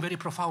something very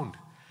profound.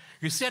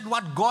 He said,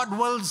 what God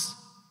wills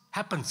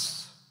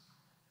happens.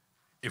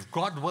 If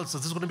God wills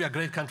this is going to be a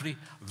great country,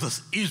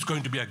 this is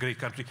going to be a great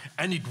country,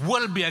 and it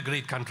will be a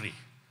great country.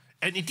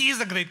 And it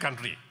is a great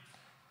country.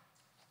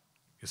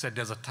 He said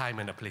there's a time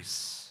and a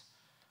place.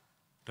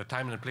 The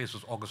time and the place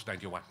was August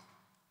 91.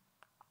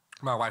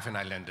 My wife and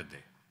I landed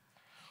there.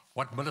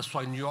 What Miller saw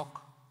in New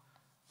York,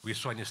 we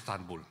saw in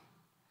Istanbul.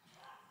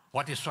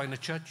 What he saw in the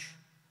church,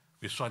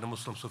 we saw in a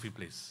Muslim Sufi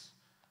place.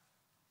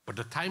 But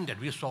the time that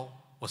we saw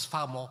was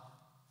far more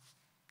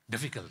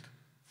difficult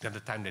than the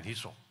time that he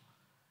saw.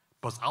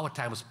 Because our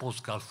time was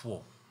post-Gulf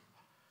War.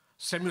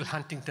 Samuel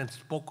Huntington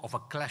spoke of a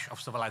clash of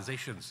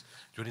civilizations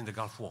during the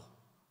Gulf War.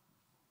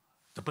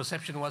 The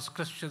perception was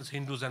Christians,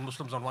 Hindus, and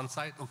Muslims on one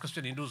side, or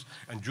Christian Hindus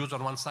and Jews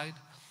on one side,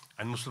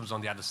 and Muslims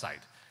on the other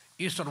side.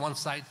 East on one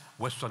side,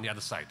 West on the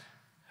other side.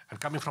 and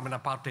coming from an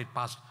apartheid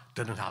past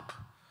didn't help.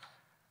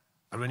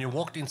 And when you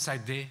walked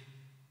inside there,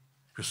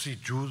 you see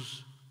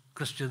Jews,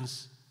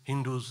 Christians,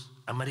 Hindus,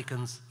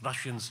 Americans,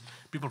 Russians,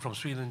 people from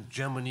Sweden,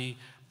 Germany,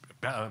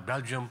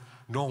 Belgium,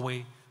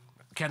 Norway,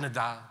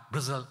 Canada,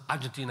 Brazil,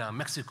 Argentina,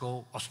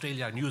 Mexico,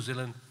 Australia, New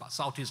Zealand,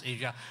 Southeast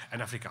Asia,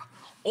 and Africa.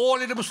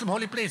 All in a Muslim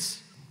holy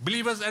place.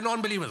 Believers and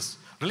non-believers.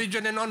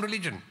 Religion and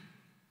non-religion.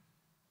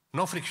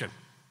 No friction.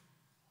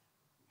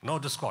 No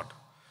discord.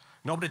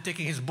 Nobody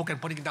taking his book and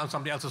putting it down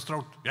somebody else's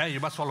throat. Yeah, you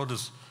must follow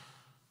this.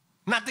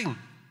 Nothing.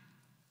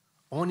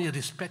 Only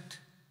respect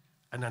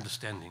and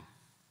understanding.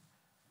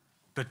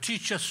 The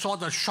teacher saw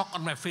the shock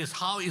on my face.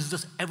 How is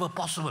this ever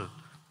possible?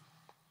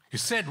 He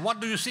said,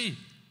 what do you see?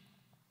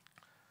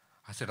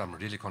 I said, I'm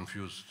really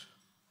confused.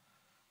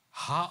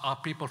 How are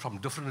people from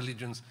different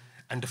religions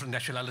and different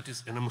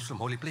nationalities in a Muslim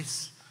holy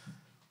place?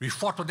 We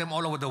fought with them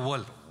all over the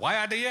world. Why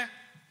are they here?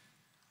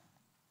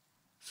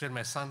 He said,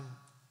 my son,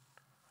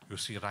 you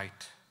see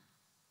right.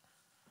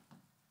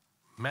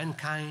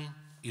 Mankind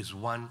is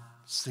one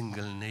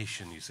single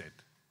nation, he said.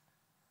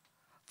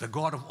 The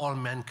God of all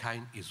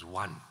mankind is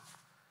one.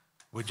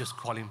 We just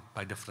call him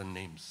by different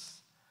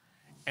names.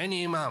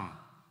 Any imam,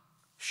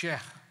 sheikh,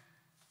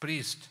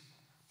 priest,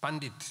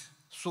 pandit,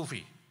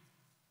 Sufi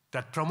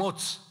that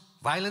promotes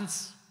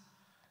violence,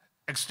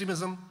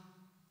 extremism,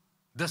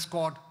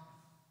 discord,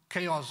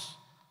 chaos,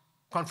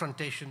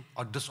 confrontation,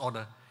 or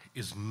disorder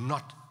is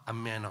not a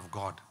man of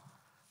God.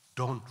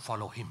 Don't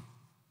follow him.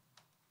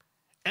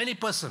 Any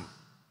person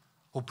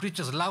who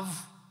preaches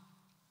love,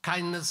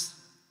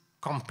 kindness,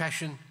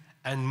 compassion,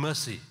 and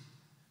mercy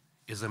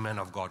is a man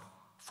of God.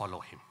 Follow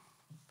him.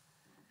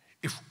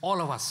 If all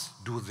of us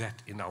do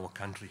that in our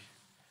country,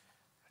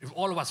 if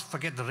all of us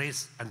forget the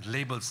race and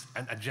labels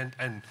and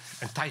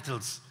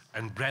titles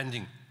and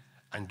branding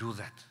and do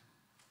that,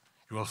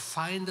 you will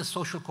find the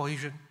social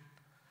cohesion,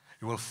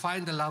 you will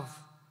find the love,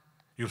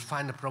 you'll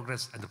find the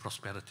progress and the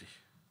prosperity.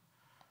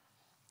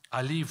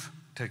 I leave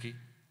Turkey,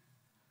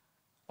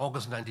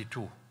 August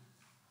 92.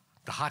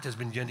 The heart has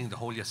been yearning the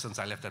whole year since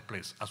I left that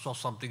place. I saw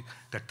something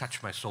that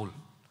touched my soul.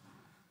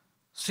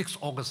 6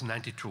 August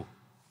 92,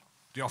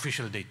 the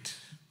official date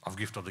of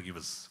Gift of the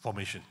Givers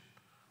formation.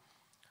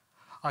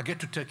 I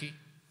get to Turkey,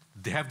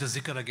 they have the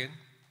zikr again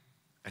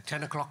at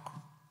 10 o'clock,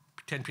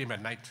 10 p.m.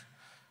 at night.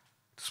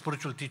 The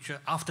spiritual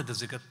teacher, after the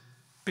zikr,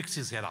 picks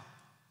his head up,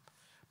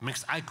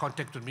 makes eye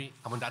contact with me.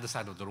 I'm on the other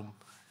side of the room,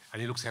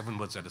 and he looks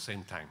heavenwards at the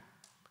same time.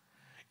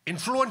 In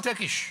fluent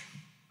Turkish,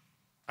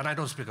 and I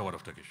don't speak a word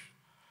of Turkish,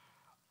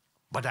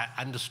 but I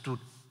understood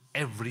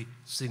every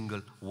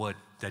single word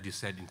that he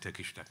said in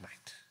Turkish that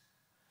night.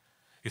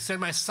 He said,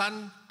 my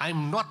son,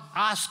 I'm not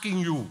asking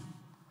you,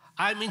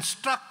 I'm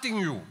instructing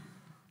you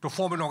to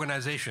form an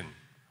organization.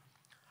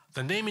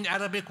 The name in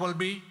Arabic will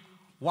be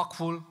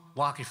Waqful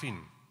Waqifin.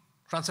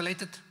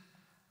 Translated,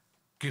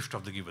 Gift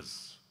of the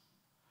Givers.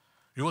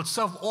 You will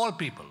serve all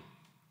people,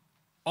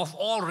 of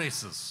all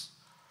races,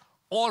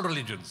 all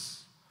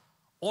religions,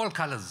 all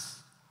colors,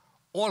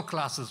 all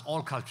classes,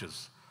 all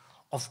cultures,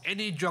 of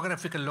any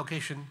geographical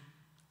location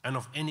and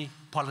of any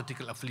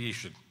political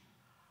affiliation.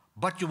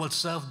 But you will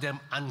serve them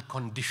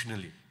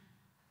unconditionally.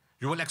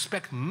 You will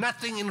expect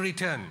nothing in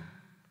return,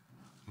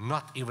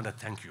 not even a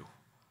thank you.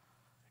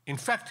 In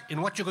fact,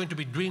 in what you're going to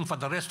be doing for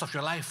the rest of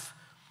your life,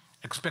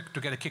 expect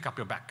to get a kick up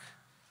your back.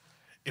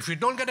 If you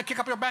don't get a kick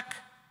up your back,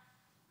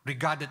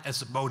 regard it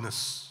as a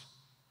bonus.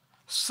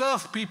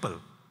 Serve people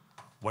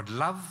with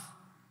love,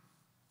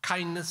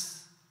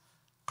 kindness,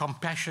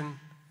 compassion,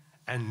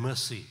 and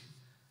mercy.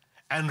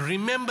 And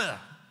remember,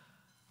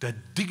 the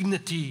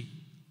dignity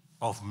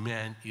of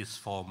man is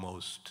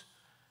foremost.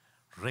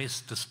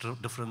 Race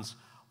difference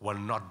will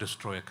not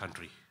destroy a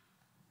country.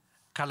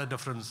 Color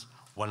difference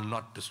will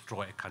not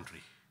destroy a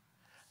country.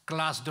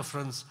 Class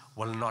difference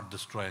will not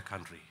destroy a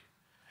country.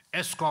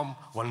 ESCOM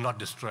will not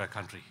destroy a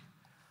country.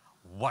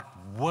 What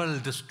will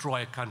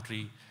destroy a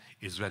country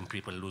is when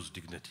people lose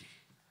dignity.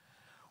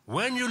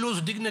 When you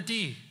lose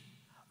dignity,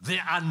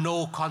 there are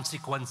no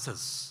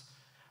consequences,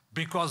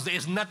 because there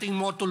is nothing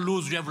more to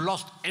lose. You have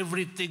lost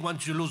everything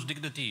once you lose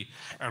dignity.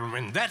 And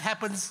when that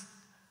happens,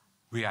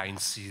 we are in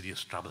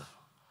serious trouble.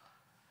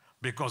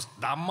 Because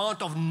the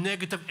amount of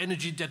negative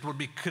energy that will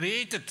be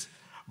created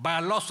by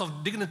a loss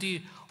of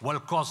dignity will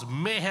cause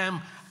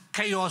mayhem,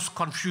 chaos,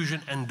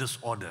 confusion, and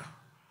disorder.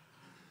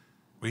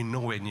 We're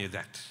nowhere near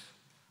that.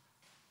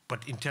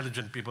 But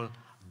intelligent people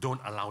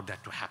don't allow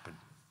that to happen.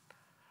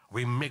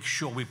 We make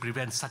sure we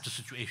prevent such a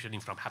situation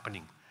from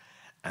happening.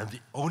 And the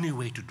only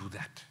way to do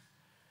that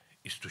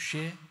is to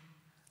share,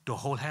 to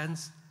hold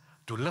hands,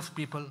 to lift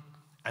people,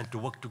 and to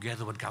work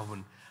together with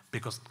government,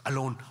 because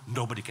alone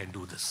nobody can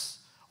do this.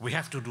 We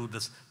have to do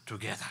this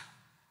together.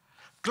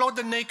 Clothe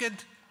the naked,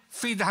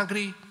 feed the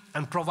hungry,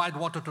 and provide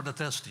water to the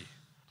thirsty.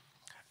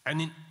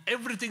 And in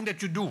everything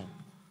that you do,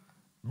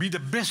 be the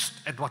best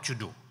at what you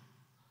do.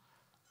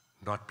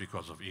 Not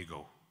because of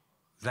ego.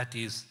 That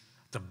is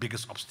the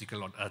biggest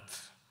obstacle on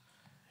earth.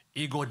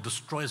 Ego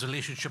destroys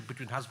relationship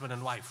between husband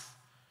and wife,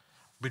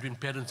 between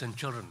parents and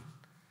children,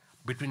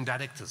 between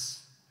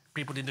directors,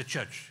 people in the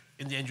church,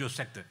 in the NGO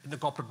sector, in the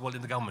corporate world,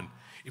 in the government.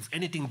 If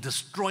anything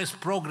destroys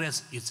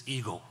progress, it's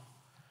ego.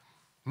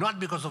 Not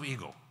because of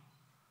ego,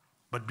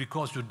 but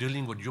because you're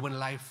dealing with human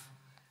life,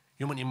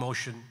 human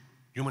emotion,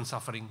 human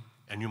suffering,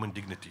 and human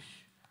dignity.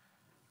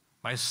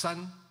 My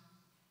son,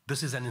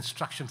 this is an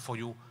instruction for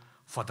you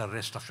for the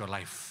rest of your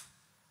life.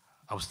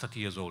 I was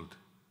 30 years old.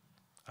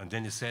 And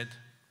then he said,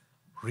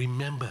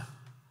 remember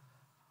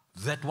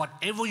that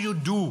whatever you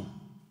do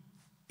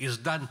is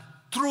done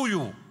through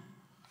you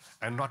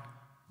and not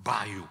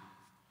by you.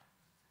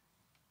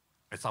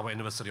 It's our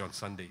anniversary on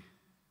Sunday.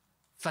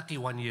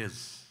 31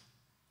 years.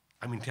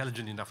 I'm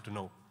intelligent enough to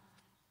know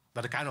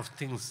that the kind of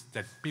things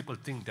that people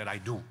think that I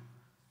do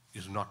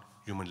is not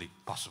humanly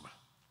possible.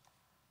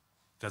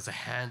 There's a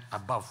hand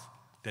above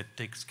that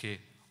takes care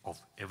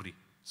of every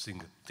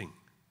single thing.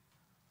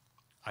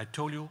 I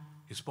told you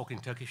he spoke in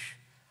Turkish.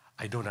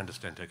 I don't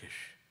understand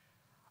Turkish.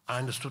 I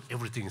understood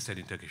everything he said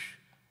in Turkish.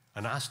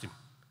 And I asked him,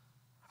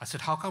 I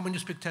said, how come when you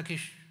speak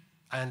Turkish,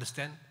 I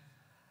understand,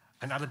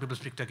 and other people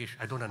speak Turkish,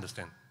 I don't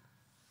understand?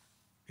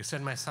 He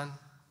said, my son,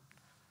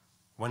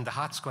 when the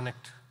hearts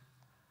connect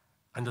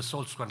and the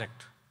souls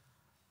connect,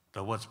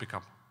 the words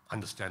become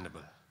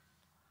understandable.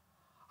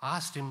 I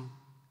asked him,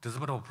 there's a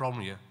bit of a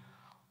problem here.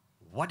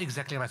 What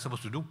exactly am I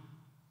supposed to do?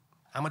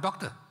 I'm a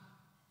doctor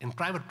in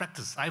private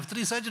practice. I have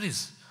 3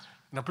 surgeries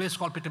in a place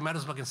called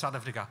Pietermaritzburg in South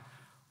Africa.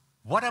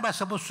 What am I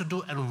supposed to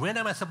do and when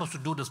am I supposed to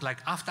do this? Like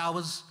after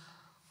hours,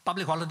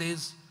 public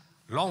holidays,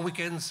 long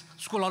weekends,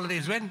 school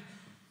holidays, when?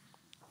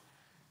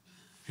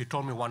 He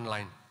told me one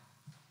line,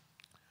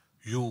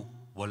 you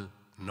will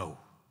know.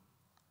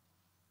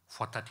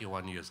 For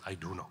 31 years, I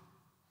do know.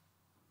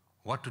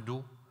 What to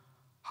do,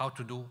 how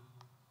to do,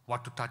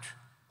 what to touch,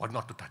 what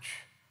not to touch.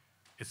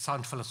 It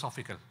sounds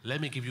philosophical. Let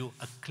me give you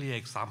a clear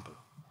example.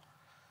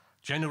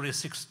 January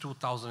 6,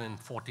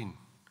 2014,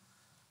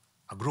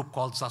 a group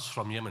calls us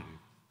from Yemen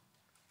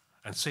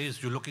and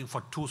says, you're looking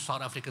for 2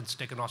 South Africans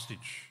taken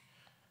hostage.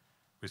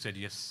 We said,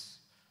 yes.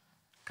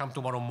 Come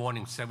tomorrow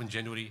morning, 7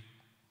 January,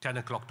 10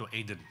 o'clock to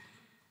Aden.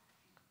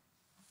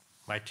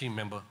 My team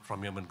member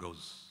from Yemen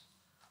goes.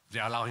 They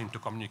allow him to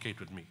communicate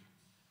with me.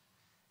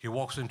 He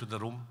walks into the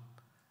room.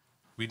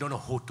 We don't know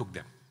who took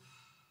them.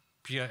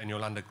 Pierre and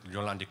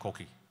Yolande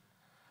Koki.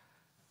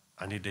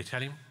 And they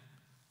tell him,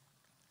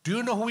 do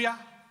you know who we are?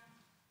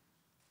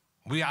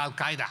 We are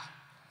Al-Qaeda.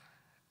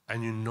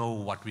 And you know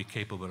what we're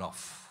capable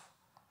of.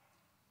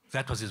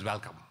 That was his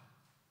welcome.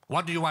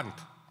 What do you want?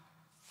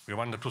 We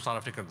want the 2 South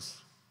Africans.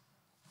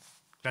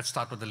 Let's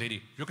start with the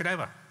lady. You can have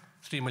her.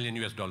 $3 million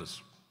US.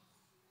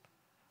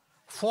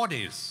 4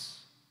 days.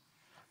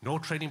 No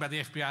training by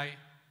the FBI,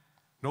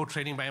 no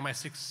training by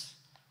MI6,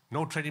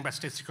 no training by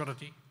state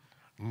security,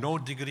 no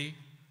degree,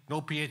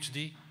 no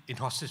PhD in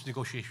hostage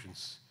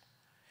negotiations.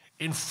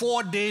 In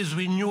 4 days,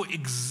 we knew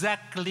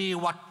exactly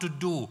what to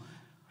do.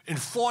 In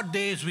 4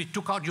 days, we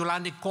took out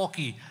Yolande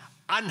Koki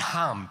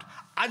unharmed,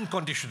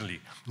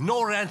 unconditionally,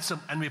 no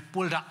ransom, and we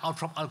pulled her out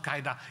from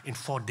Al-Qaeda in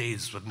 4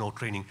 days with no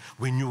training.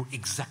 We knew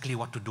exactly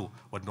what to do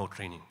with no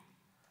training.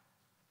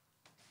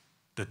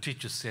 The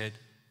teacher said,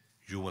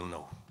 you will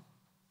know.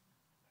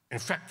 In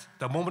fact,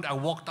 the moment I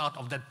walked out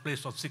of that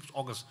place on 6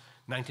 August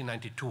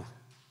 1992,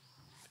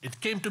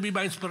 it came to be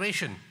my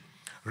inspiration.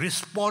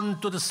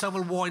 Respond to the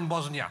civil war in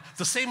Bosnia.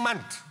 The same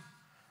month,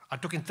 I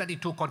took in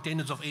 32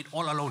 containers of aid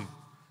all alone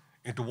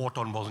into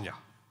war-torn Bosnia.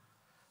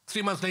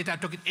 3 months later, I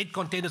took in 8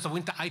 containers of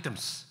winter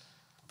items.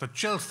 The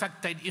chill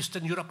factor in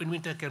Eastern Europe in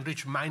winter can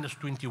reach minus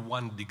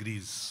 21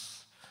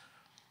 degrees.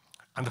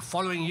 And the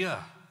following year,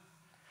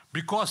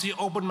 because he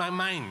opened my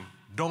mind,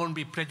 don't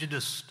be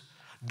prejudiced,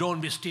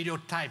 don't be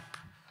stereotyped,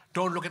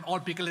 don't look at all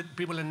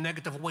people in a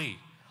negative way.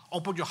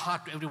 Open your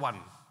heart to everyone.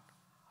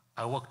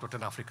 I worked with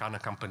an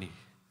Afrikaner company,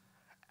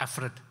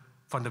 Afrit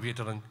van der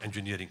Wetering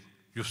Engineering.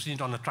 You've seen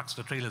it on the trucks,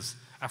 the trailers,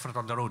 Afrit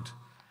on the road.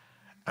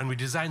 And we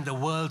designed the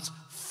world's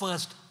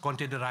first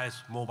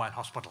containerized mobile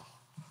hospital.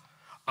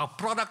 A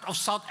product of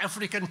South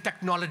African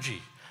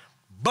technology,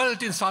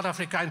 built in South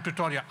Africa in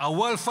Pretoria, a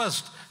world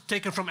first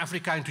taken from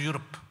Africa into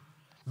Europe.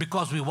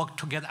 Because we worked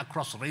together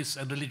across race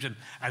and religion,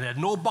 and there are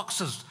no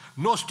boxes,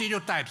 no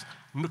stereotypes,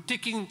 no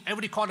ticking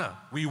every corner.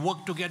 We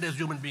worked together as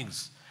human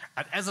beings.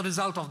 And as a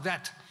result of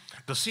that,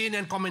 the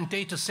CNN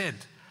commentator said,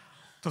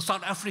 the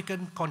South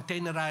African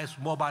containerized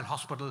mobile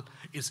hospital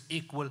is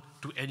equal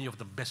to any of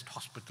the best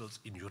hospitals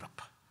in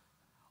Europe.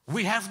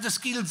 We have the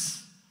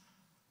skills.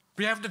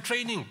 We have the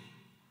training.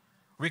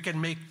 We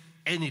can make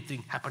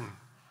anything happen.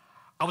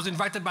 I was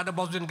invited by the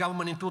Bosnian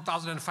government in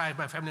 2005.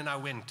 My family and I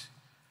went.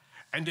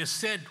 And they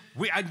said,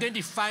 we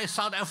identify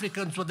South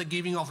Africans with the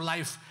giving of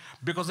life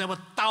because there were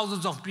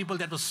thousands of people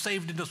that were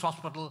saved in this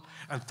hospital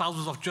and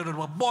thousands of children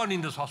were born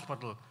in this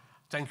hospital.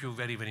 Thank you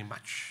very, very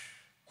much.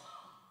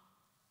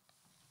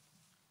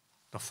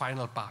 The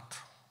final part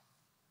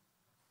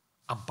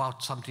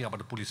about something about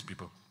the police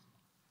people.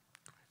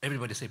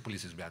 Everybody say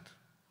police is bad.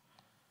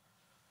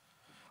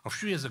 A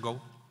few years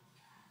ago,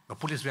 a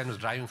police van was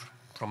driving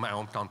from my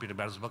hometown,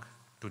 Pietermaritzburg,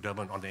 to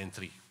Durban on the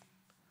N3.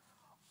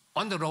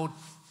 On the road,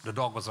 the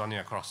dog was running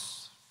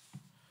across.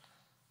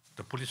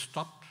 The police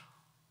stopped,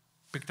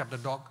 picked up the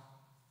dog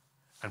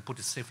and put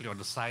it safely on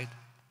the side,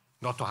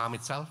 not to harm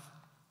itself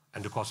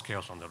and to cause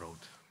chaos on the road.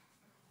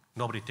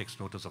 Nobody takes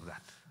notice of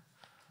that.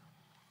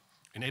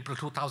 In April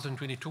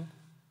 2022,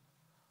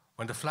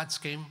 when the floods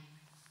came,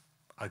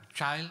 a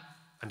child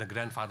and a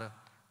grandfather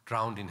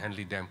drowned in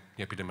Henley Dam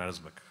near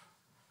Pietermaritzburg.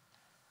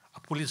 A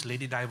police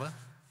lady diver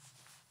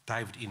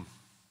dived in,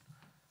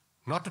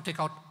 not to take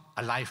out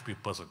a live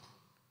person,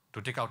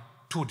 to take out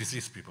 2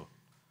 deceased people,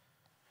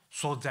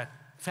 so that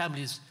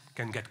families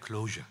can get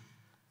closure.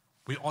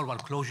 We all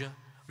want closure,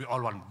 we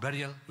all want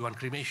burial, we want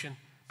cremation,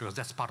 because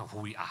that's part of who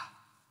we are.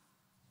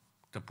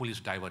 The police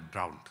diver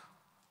drowned.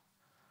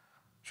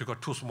 She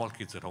got 2 small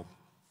kids at home.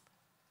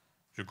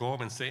 She go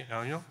home and say,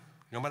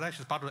 your mother,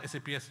 she's part of the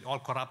SAPS, all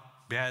corrupt,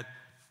 bad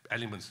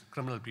elements,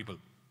 criminal people.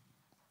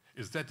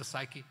 Is that the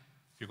psyche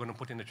you're going to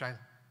put in the child?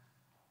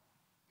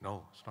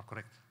 No, it's not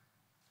correct.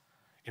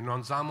 In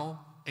Ronzamo,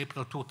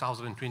 April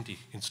 2020,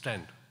 in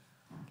Strand,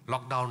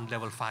 lockdown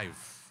level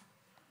 5.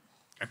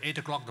 At 8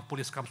 o'clock, the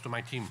police comes to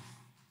my team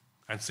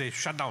and says,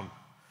 shut down.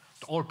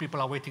 The old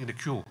people are waiting in the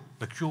queue.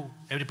 The queue,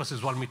 every person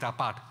is 1 meter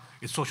apart.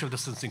 It's social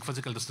distancing,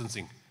 physical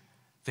distancing.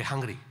 They're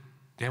hungry.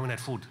 They haven't had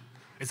food.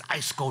 It's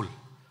ice cold.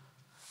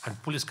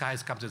 And police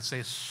guys comes and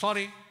says,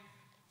 sorry,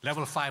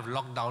 level 5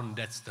 lockdown,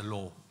 that's the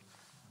law.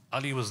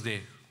 Ali was there.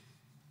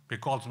 He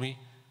calls me.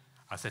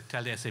 I said,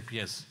 tell the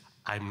SAPS,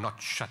 I'm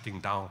not shutting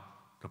down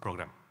the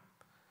program.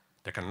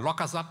 They can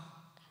lock us up.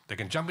 They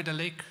can jump in the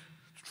lake,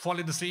 fall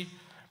in the sea,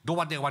 do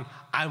what they want.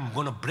 I'm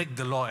going to break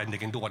the law and they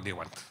can do what they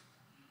want.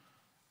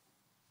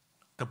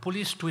 The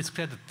police, to his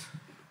credit,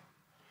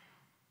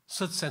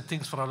 sits and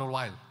thinks for a little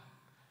while.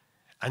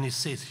 And he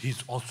says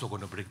he's also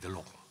going to break the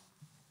law.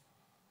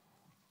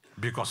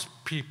 Because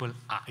people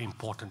are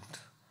important.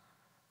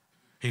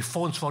 He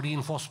phones for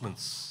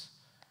reinforcements.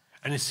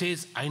 And he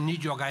says, I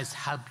need your guys'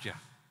 help here.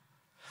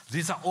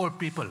 These are old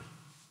people.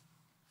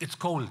 It's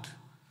cold.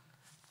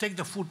 Take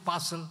the food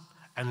parcel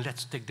and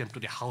let's take them to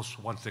the house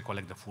once they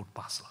collect the food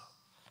parcel.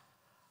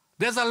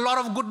 There's a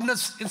lot of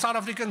goodness in South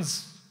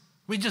Africans.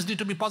 We just need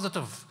to be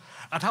positive.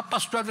 At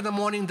 12:30 in the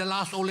morning, the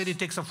last old lady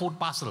takes a food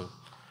parcel.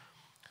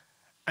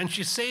 And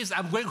she says,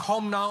 I'm going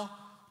home now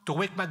to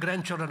wake my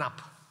grandchildren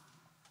up.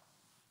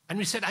 And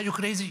we said, are you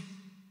crazy?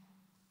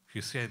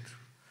 She said,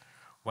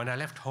 when I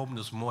left home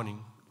this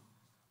morning,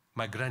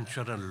 my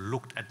grandchildren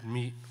looked at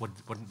me with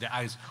their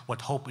eyes,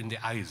 with hope in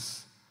their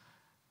eyes,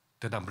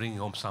 that I'm bringing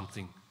home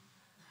something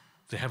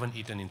they haven't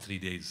eaten in 3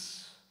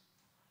 days.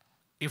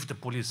 If the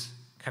police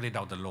carried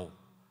out the law,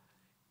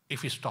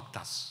 if he stopped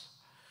us,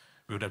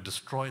 we would have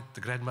destroyed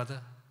the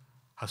grandmother,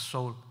 her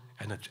soul,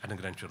 and her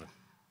grandchildren.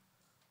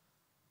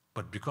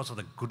 But because of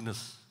the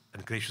goodness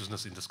and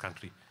graciousness in this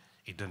country,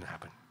 it didn't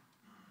happen.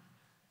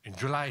 In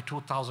July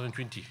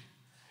 2020,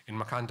 in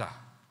Makanda,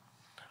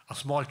 a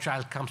small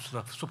child comes to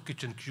the soup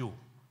kitchen queue,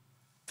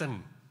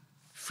 thin,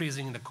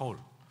 freezing in the cold,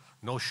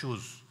 no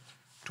shoes,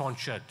 torn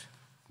shirt,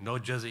 no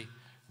jersey,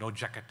 no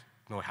jacket,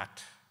 no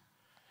hat.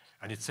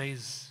 And it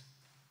says,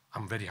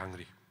 I'm very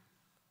hungry,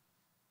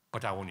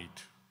 but I won't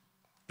eat.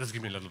 Just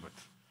give me a little bit.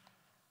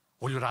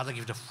 Would you rather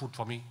give the food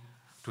for me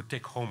to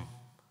take home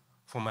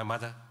for my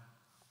mother,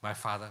 my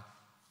father,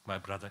 my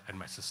brother, and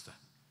my sister?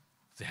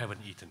 They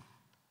haven't eaten.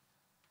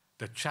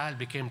 The child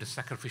became the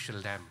sacrificial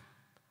lamb.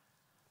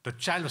 The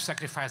child was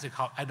sacrificing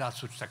how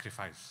adults would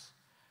sacrifice.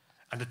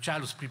 And the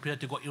child was prepared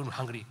to go even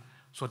hungry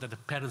so that the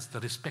parents, the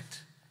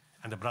respect,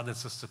 and the brother and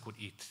sister could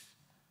eat.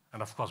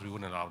 And of course, we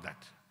wouldn't allow that.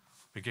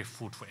 We gave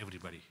food for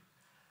everybody.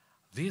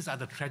 These are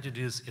the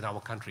tragedies in our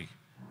country,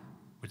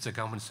 which the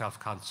government itself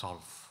can't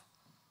solve.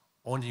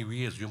 Only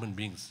we as human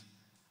beings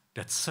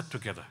that sit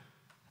together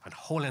and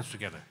hold hands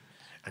together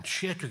and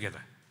share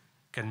together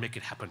can make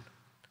it happen.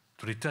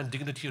 To return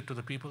dignity to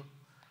the people,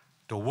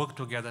 to work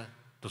together,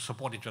 to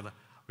support each other,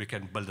 we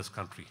can build this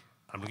country.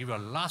 I'm going to give you a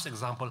last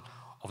example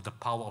of the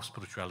power of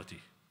spirituality,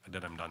 and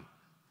then I'm done.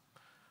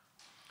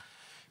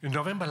 In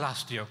November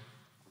last year,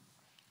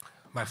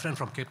 my friend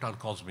from Cape Town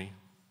calls me,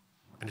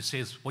 and he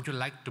says, would you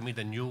like to meet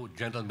the new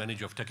general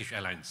manager of Turkish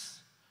Airlines?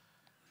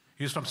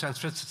 He's from San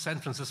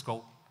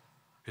Francisco.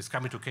 He's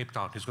coming to Cape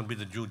Town. He's going to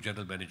be the new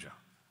general manager.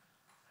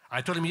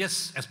 I told him,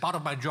 yes, as part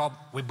of my job,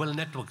 we build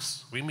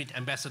networks. We meet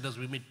ambassadors,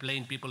 we meet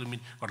plane people, we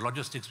meet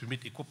logistics, we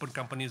meet equipment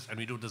companies, and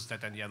we do this,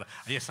 that, and the other.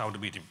 Yes, I want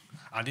to meet him.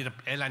 I need an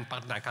airline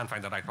partner. I can't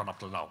find the right one up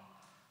till now.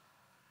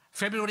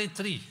 February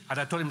 3, and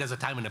I told him there's a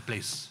time and a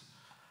place.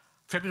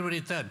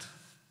 February 3rd,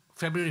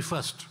 February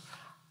 1st,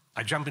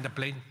 I jump in a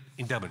plane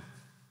in Durban.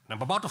 And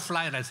I'm about to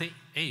fly, and I say,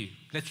 hey,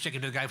 let's check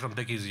if the guy from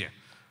Turkey is here.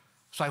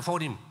 So I phone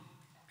him.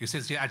 He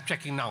says, yeah, I'm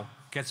checking now.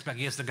 Gets back,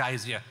 yes, the guy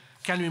is here.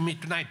 Can we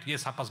meet tonight?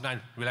 Yes,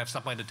 9:30. We'll have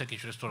supper at the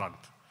Turkish restaurant.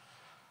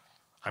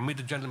 I meet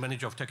the general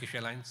manager of Turkish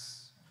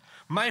Airlines.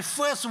 My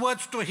first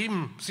words to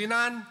him,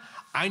 Sinan,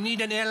 I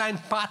need an airline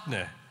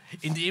partner.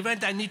 In the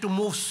event I need to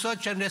move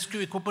search and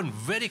rescue equipment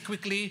very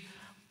quickly,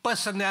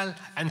 personnel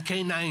and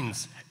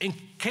canines, in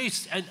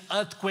case an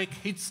earthquake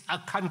hits a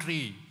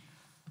country.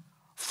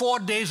 4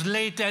 days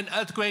later, an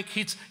earthquake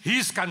hits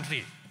his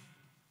country.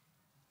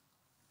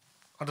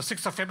 On the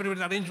 6th of February,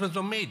 the arrangements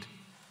were made.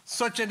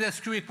 search and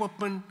rescue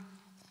equipment,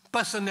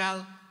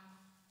 personnel,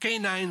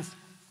 canines,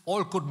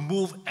 all could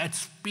move at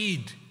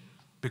speed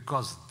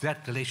because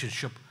that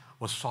relationship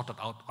was sorted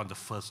out on the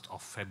 1st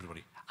of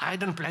February. I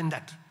didn't plan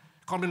that.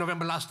 It called me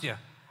November last year.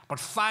 But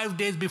 5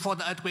 days before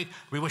the earthquake,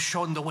 we were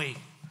shown the way.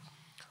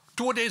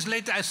 2 days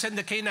later, I sent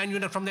the K9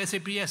 unit from the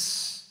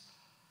SAPS.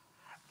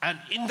 And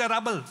in the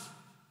rubble,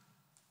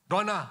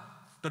 Donna,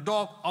 the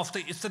dog of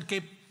the Eastern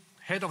Cape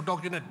head of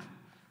dog unit,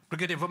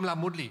 Brigadier Vimla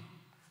Mudli,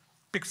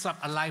 picks up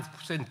a live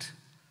scent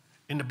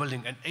in the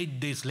building. And 8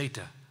 days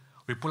later,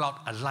 we pull out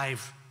a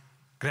live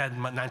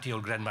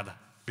 90-year-old grandmother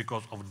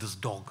because of this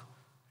dog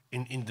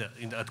in the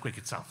earthquake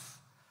itself.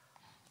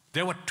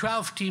 There were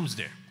 12 teams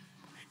there,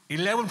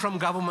 11 from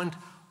government,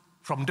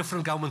 from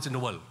different governments in the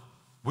world.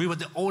 We were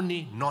the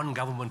only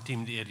non-government team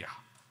in the area.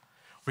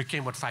 We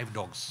came with 5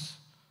 dogs.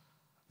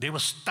 They were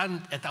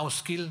stunned at our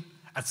skill,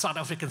 at South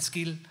African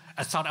skill,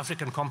 at South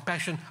African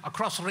compassion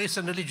across race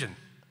and religion.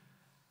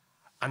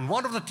 And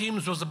one of the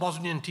teams was the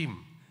Bosnian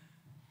team.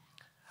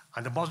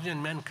 And the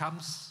Bosnian man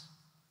comes,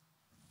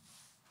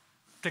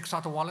 takes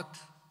out a wallet,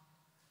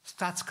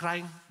 starts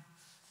crying,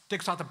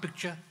 takes out a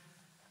picture,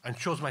 and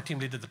shows my team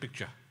leader the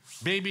picture.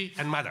 Baby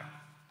and mother.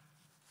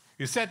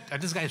 He said,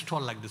 and this guy is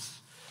tall like this.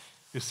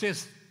 He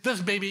says, this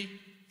baby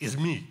is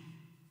me.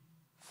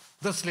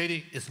 This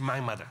lady is my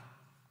mother.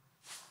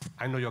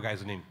 I know your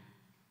guy's name.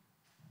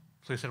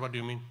 So he said, what do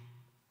you mean?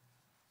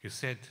 He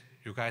said,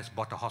 you guys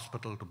bought a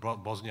hospital to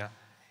Bosnia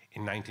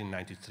in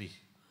 1993.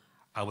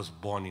 I was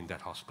born in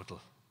that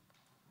hospital.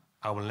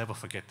 I will never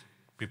forget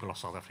people of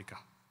South Africa.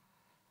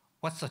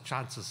 What's the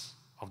chances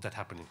of that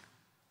happening?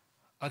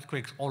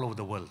 Earthquakes all over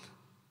the world,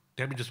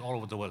 damages all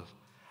over the world.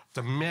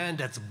 The man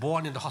that's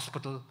born in the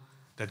hospital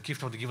that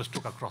Gift of the Givers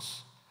took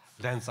across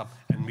lands up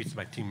and meets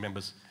my team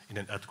members in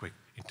an earthquake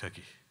in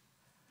Turkey.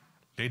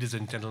 Ladies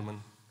and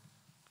gentlemen,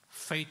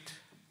 fate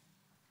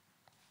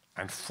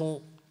and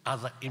 4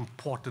 other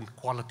important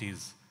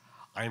qualities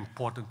are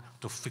important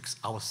to fix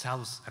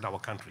ourselves and our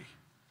country.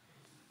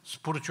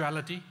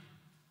 Spirituality,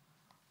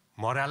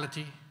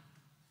 morality,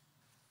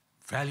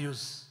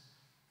 values,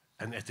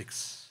 and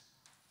ethics.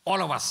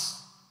 All of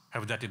us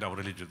have that in our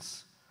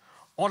religions.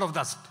 All of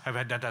us have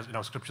had that in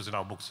our scriptures, in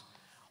our books.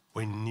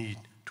 We need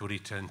to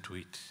return to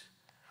it.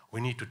 We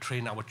need to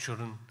train our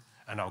children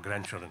and our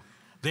grandchildren.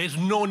 There is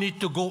no need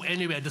to go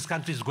anywhere. This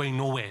country is going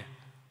nowhere.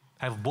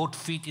 Have both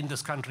feet in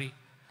this country,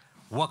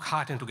 work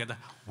hard and together.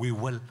 We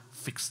will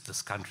fix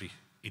this country.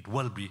 It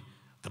will be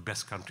the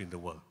best country in the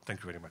world. Thank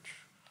you very much.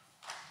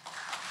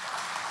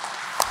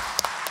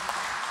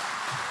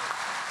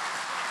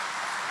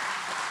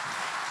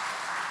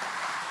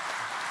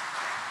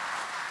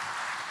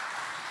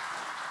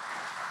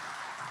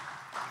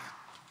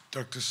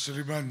 Dr.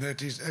 Sooliman,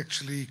 that is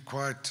actually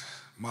quite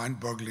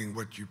mind-boggling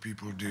what you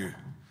people do.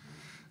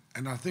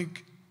 And I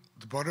think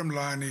the bottom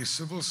line is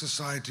civil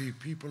society,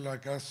 people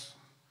like us,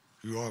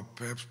 who are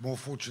perhaps more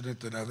fortunate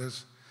than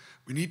others,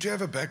 we need to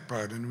have a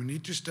backbone and we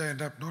need to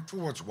stand up not for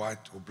what's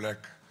white or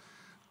black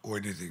or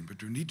anything,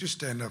 but we need to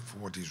stand up for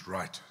what is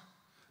right.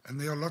 And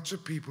there are lots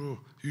of people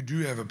who do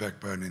have a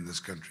backbone in this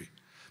country.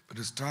 But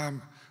it's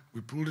time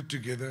we pulled it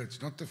together.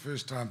 It's not the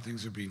first time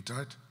things have been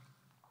tight.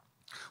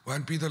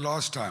 Won't be the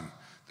last time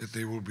that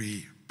there will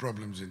be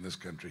problems in this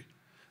country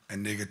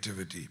and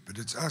negativity. But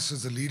it's us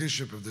as the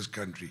leadership of this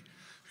country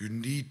who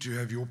need to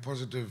have your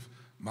positive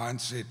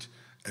mindset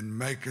and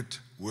make it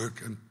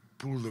work and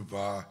pull the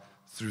bar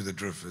through the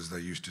drift, as they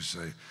used to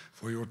say.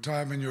 For your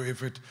time and your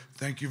effort,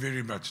 thank you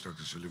very much,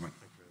 Dr. Sooliman.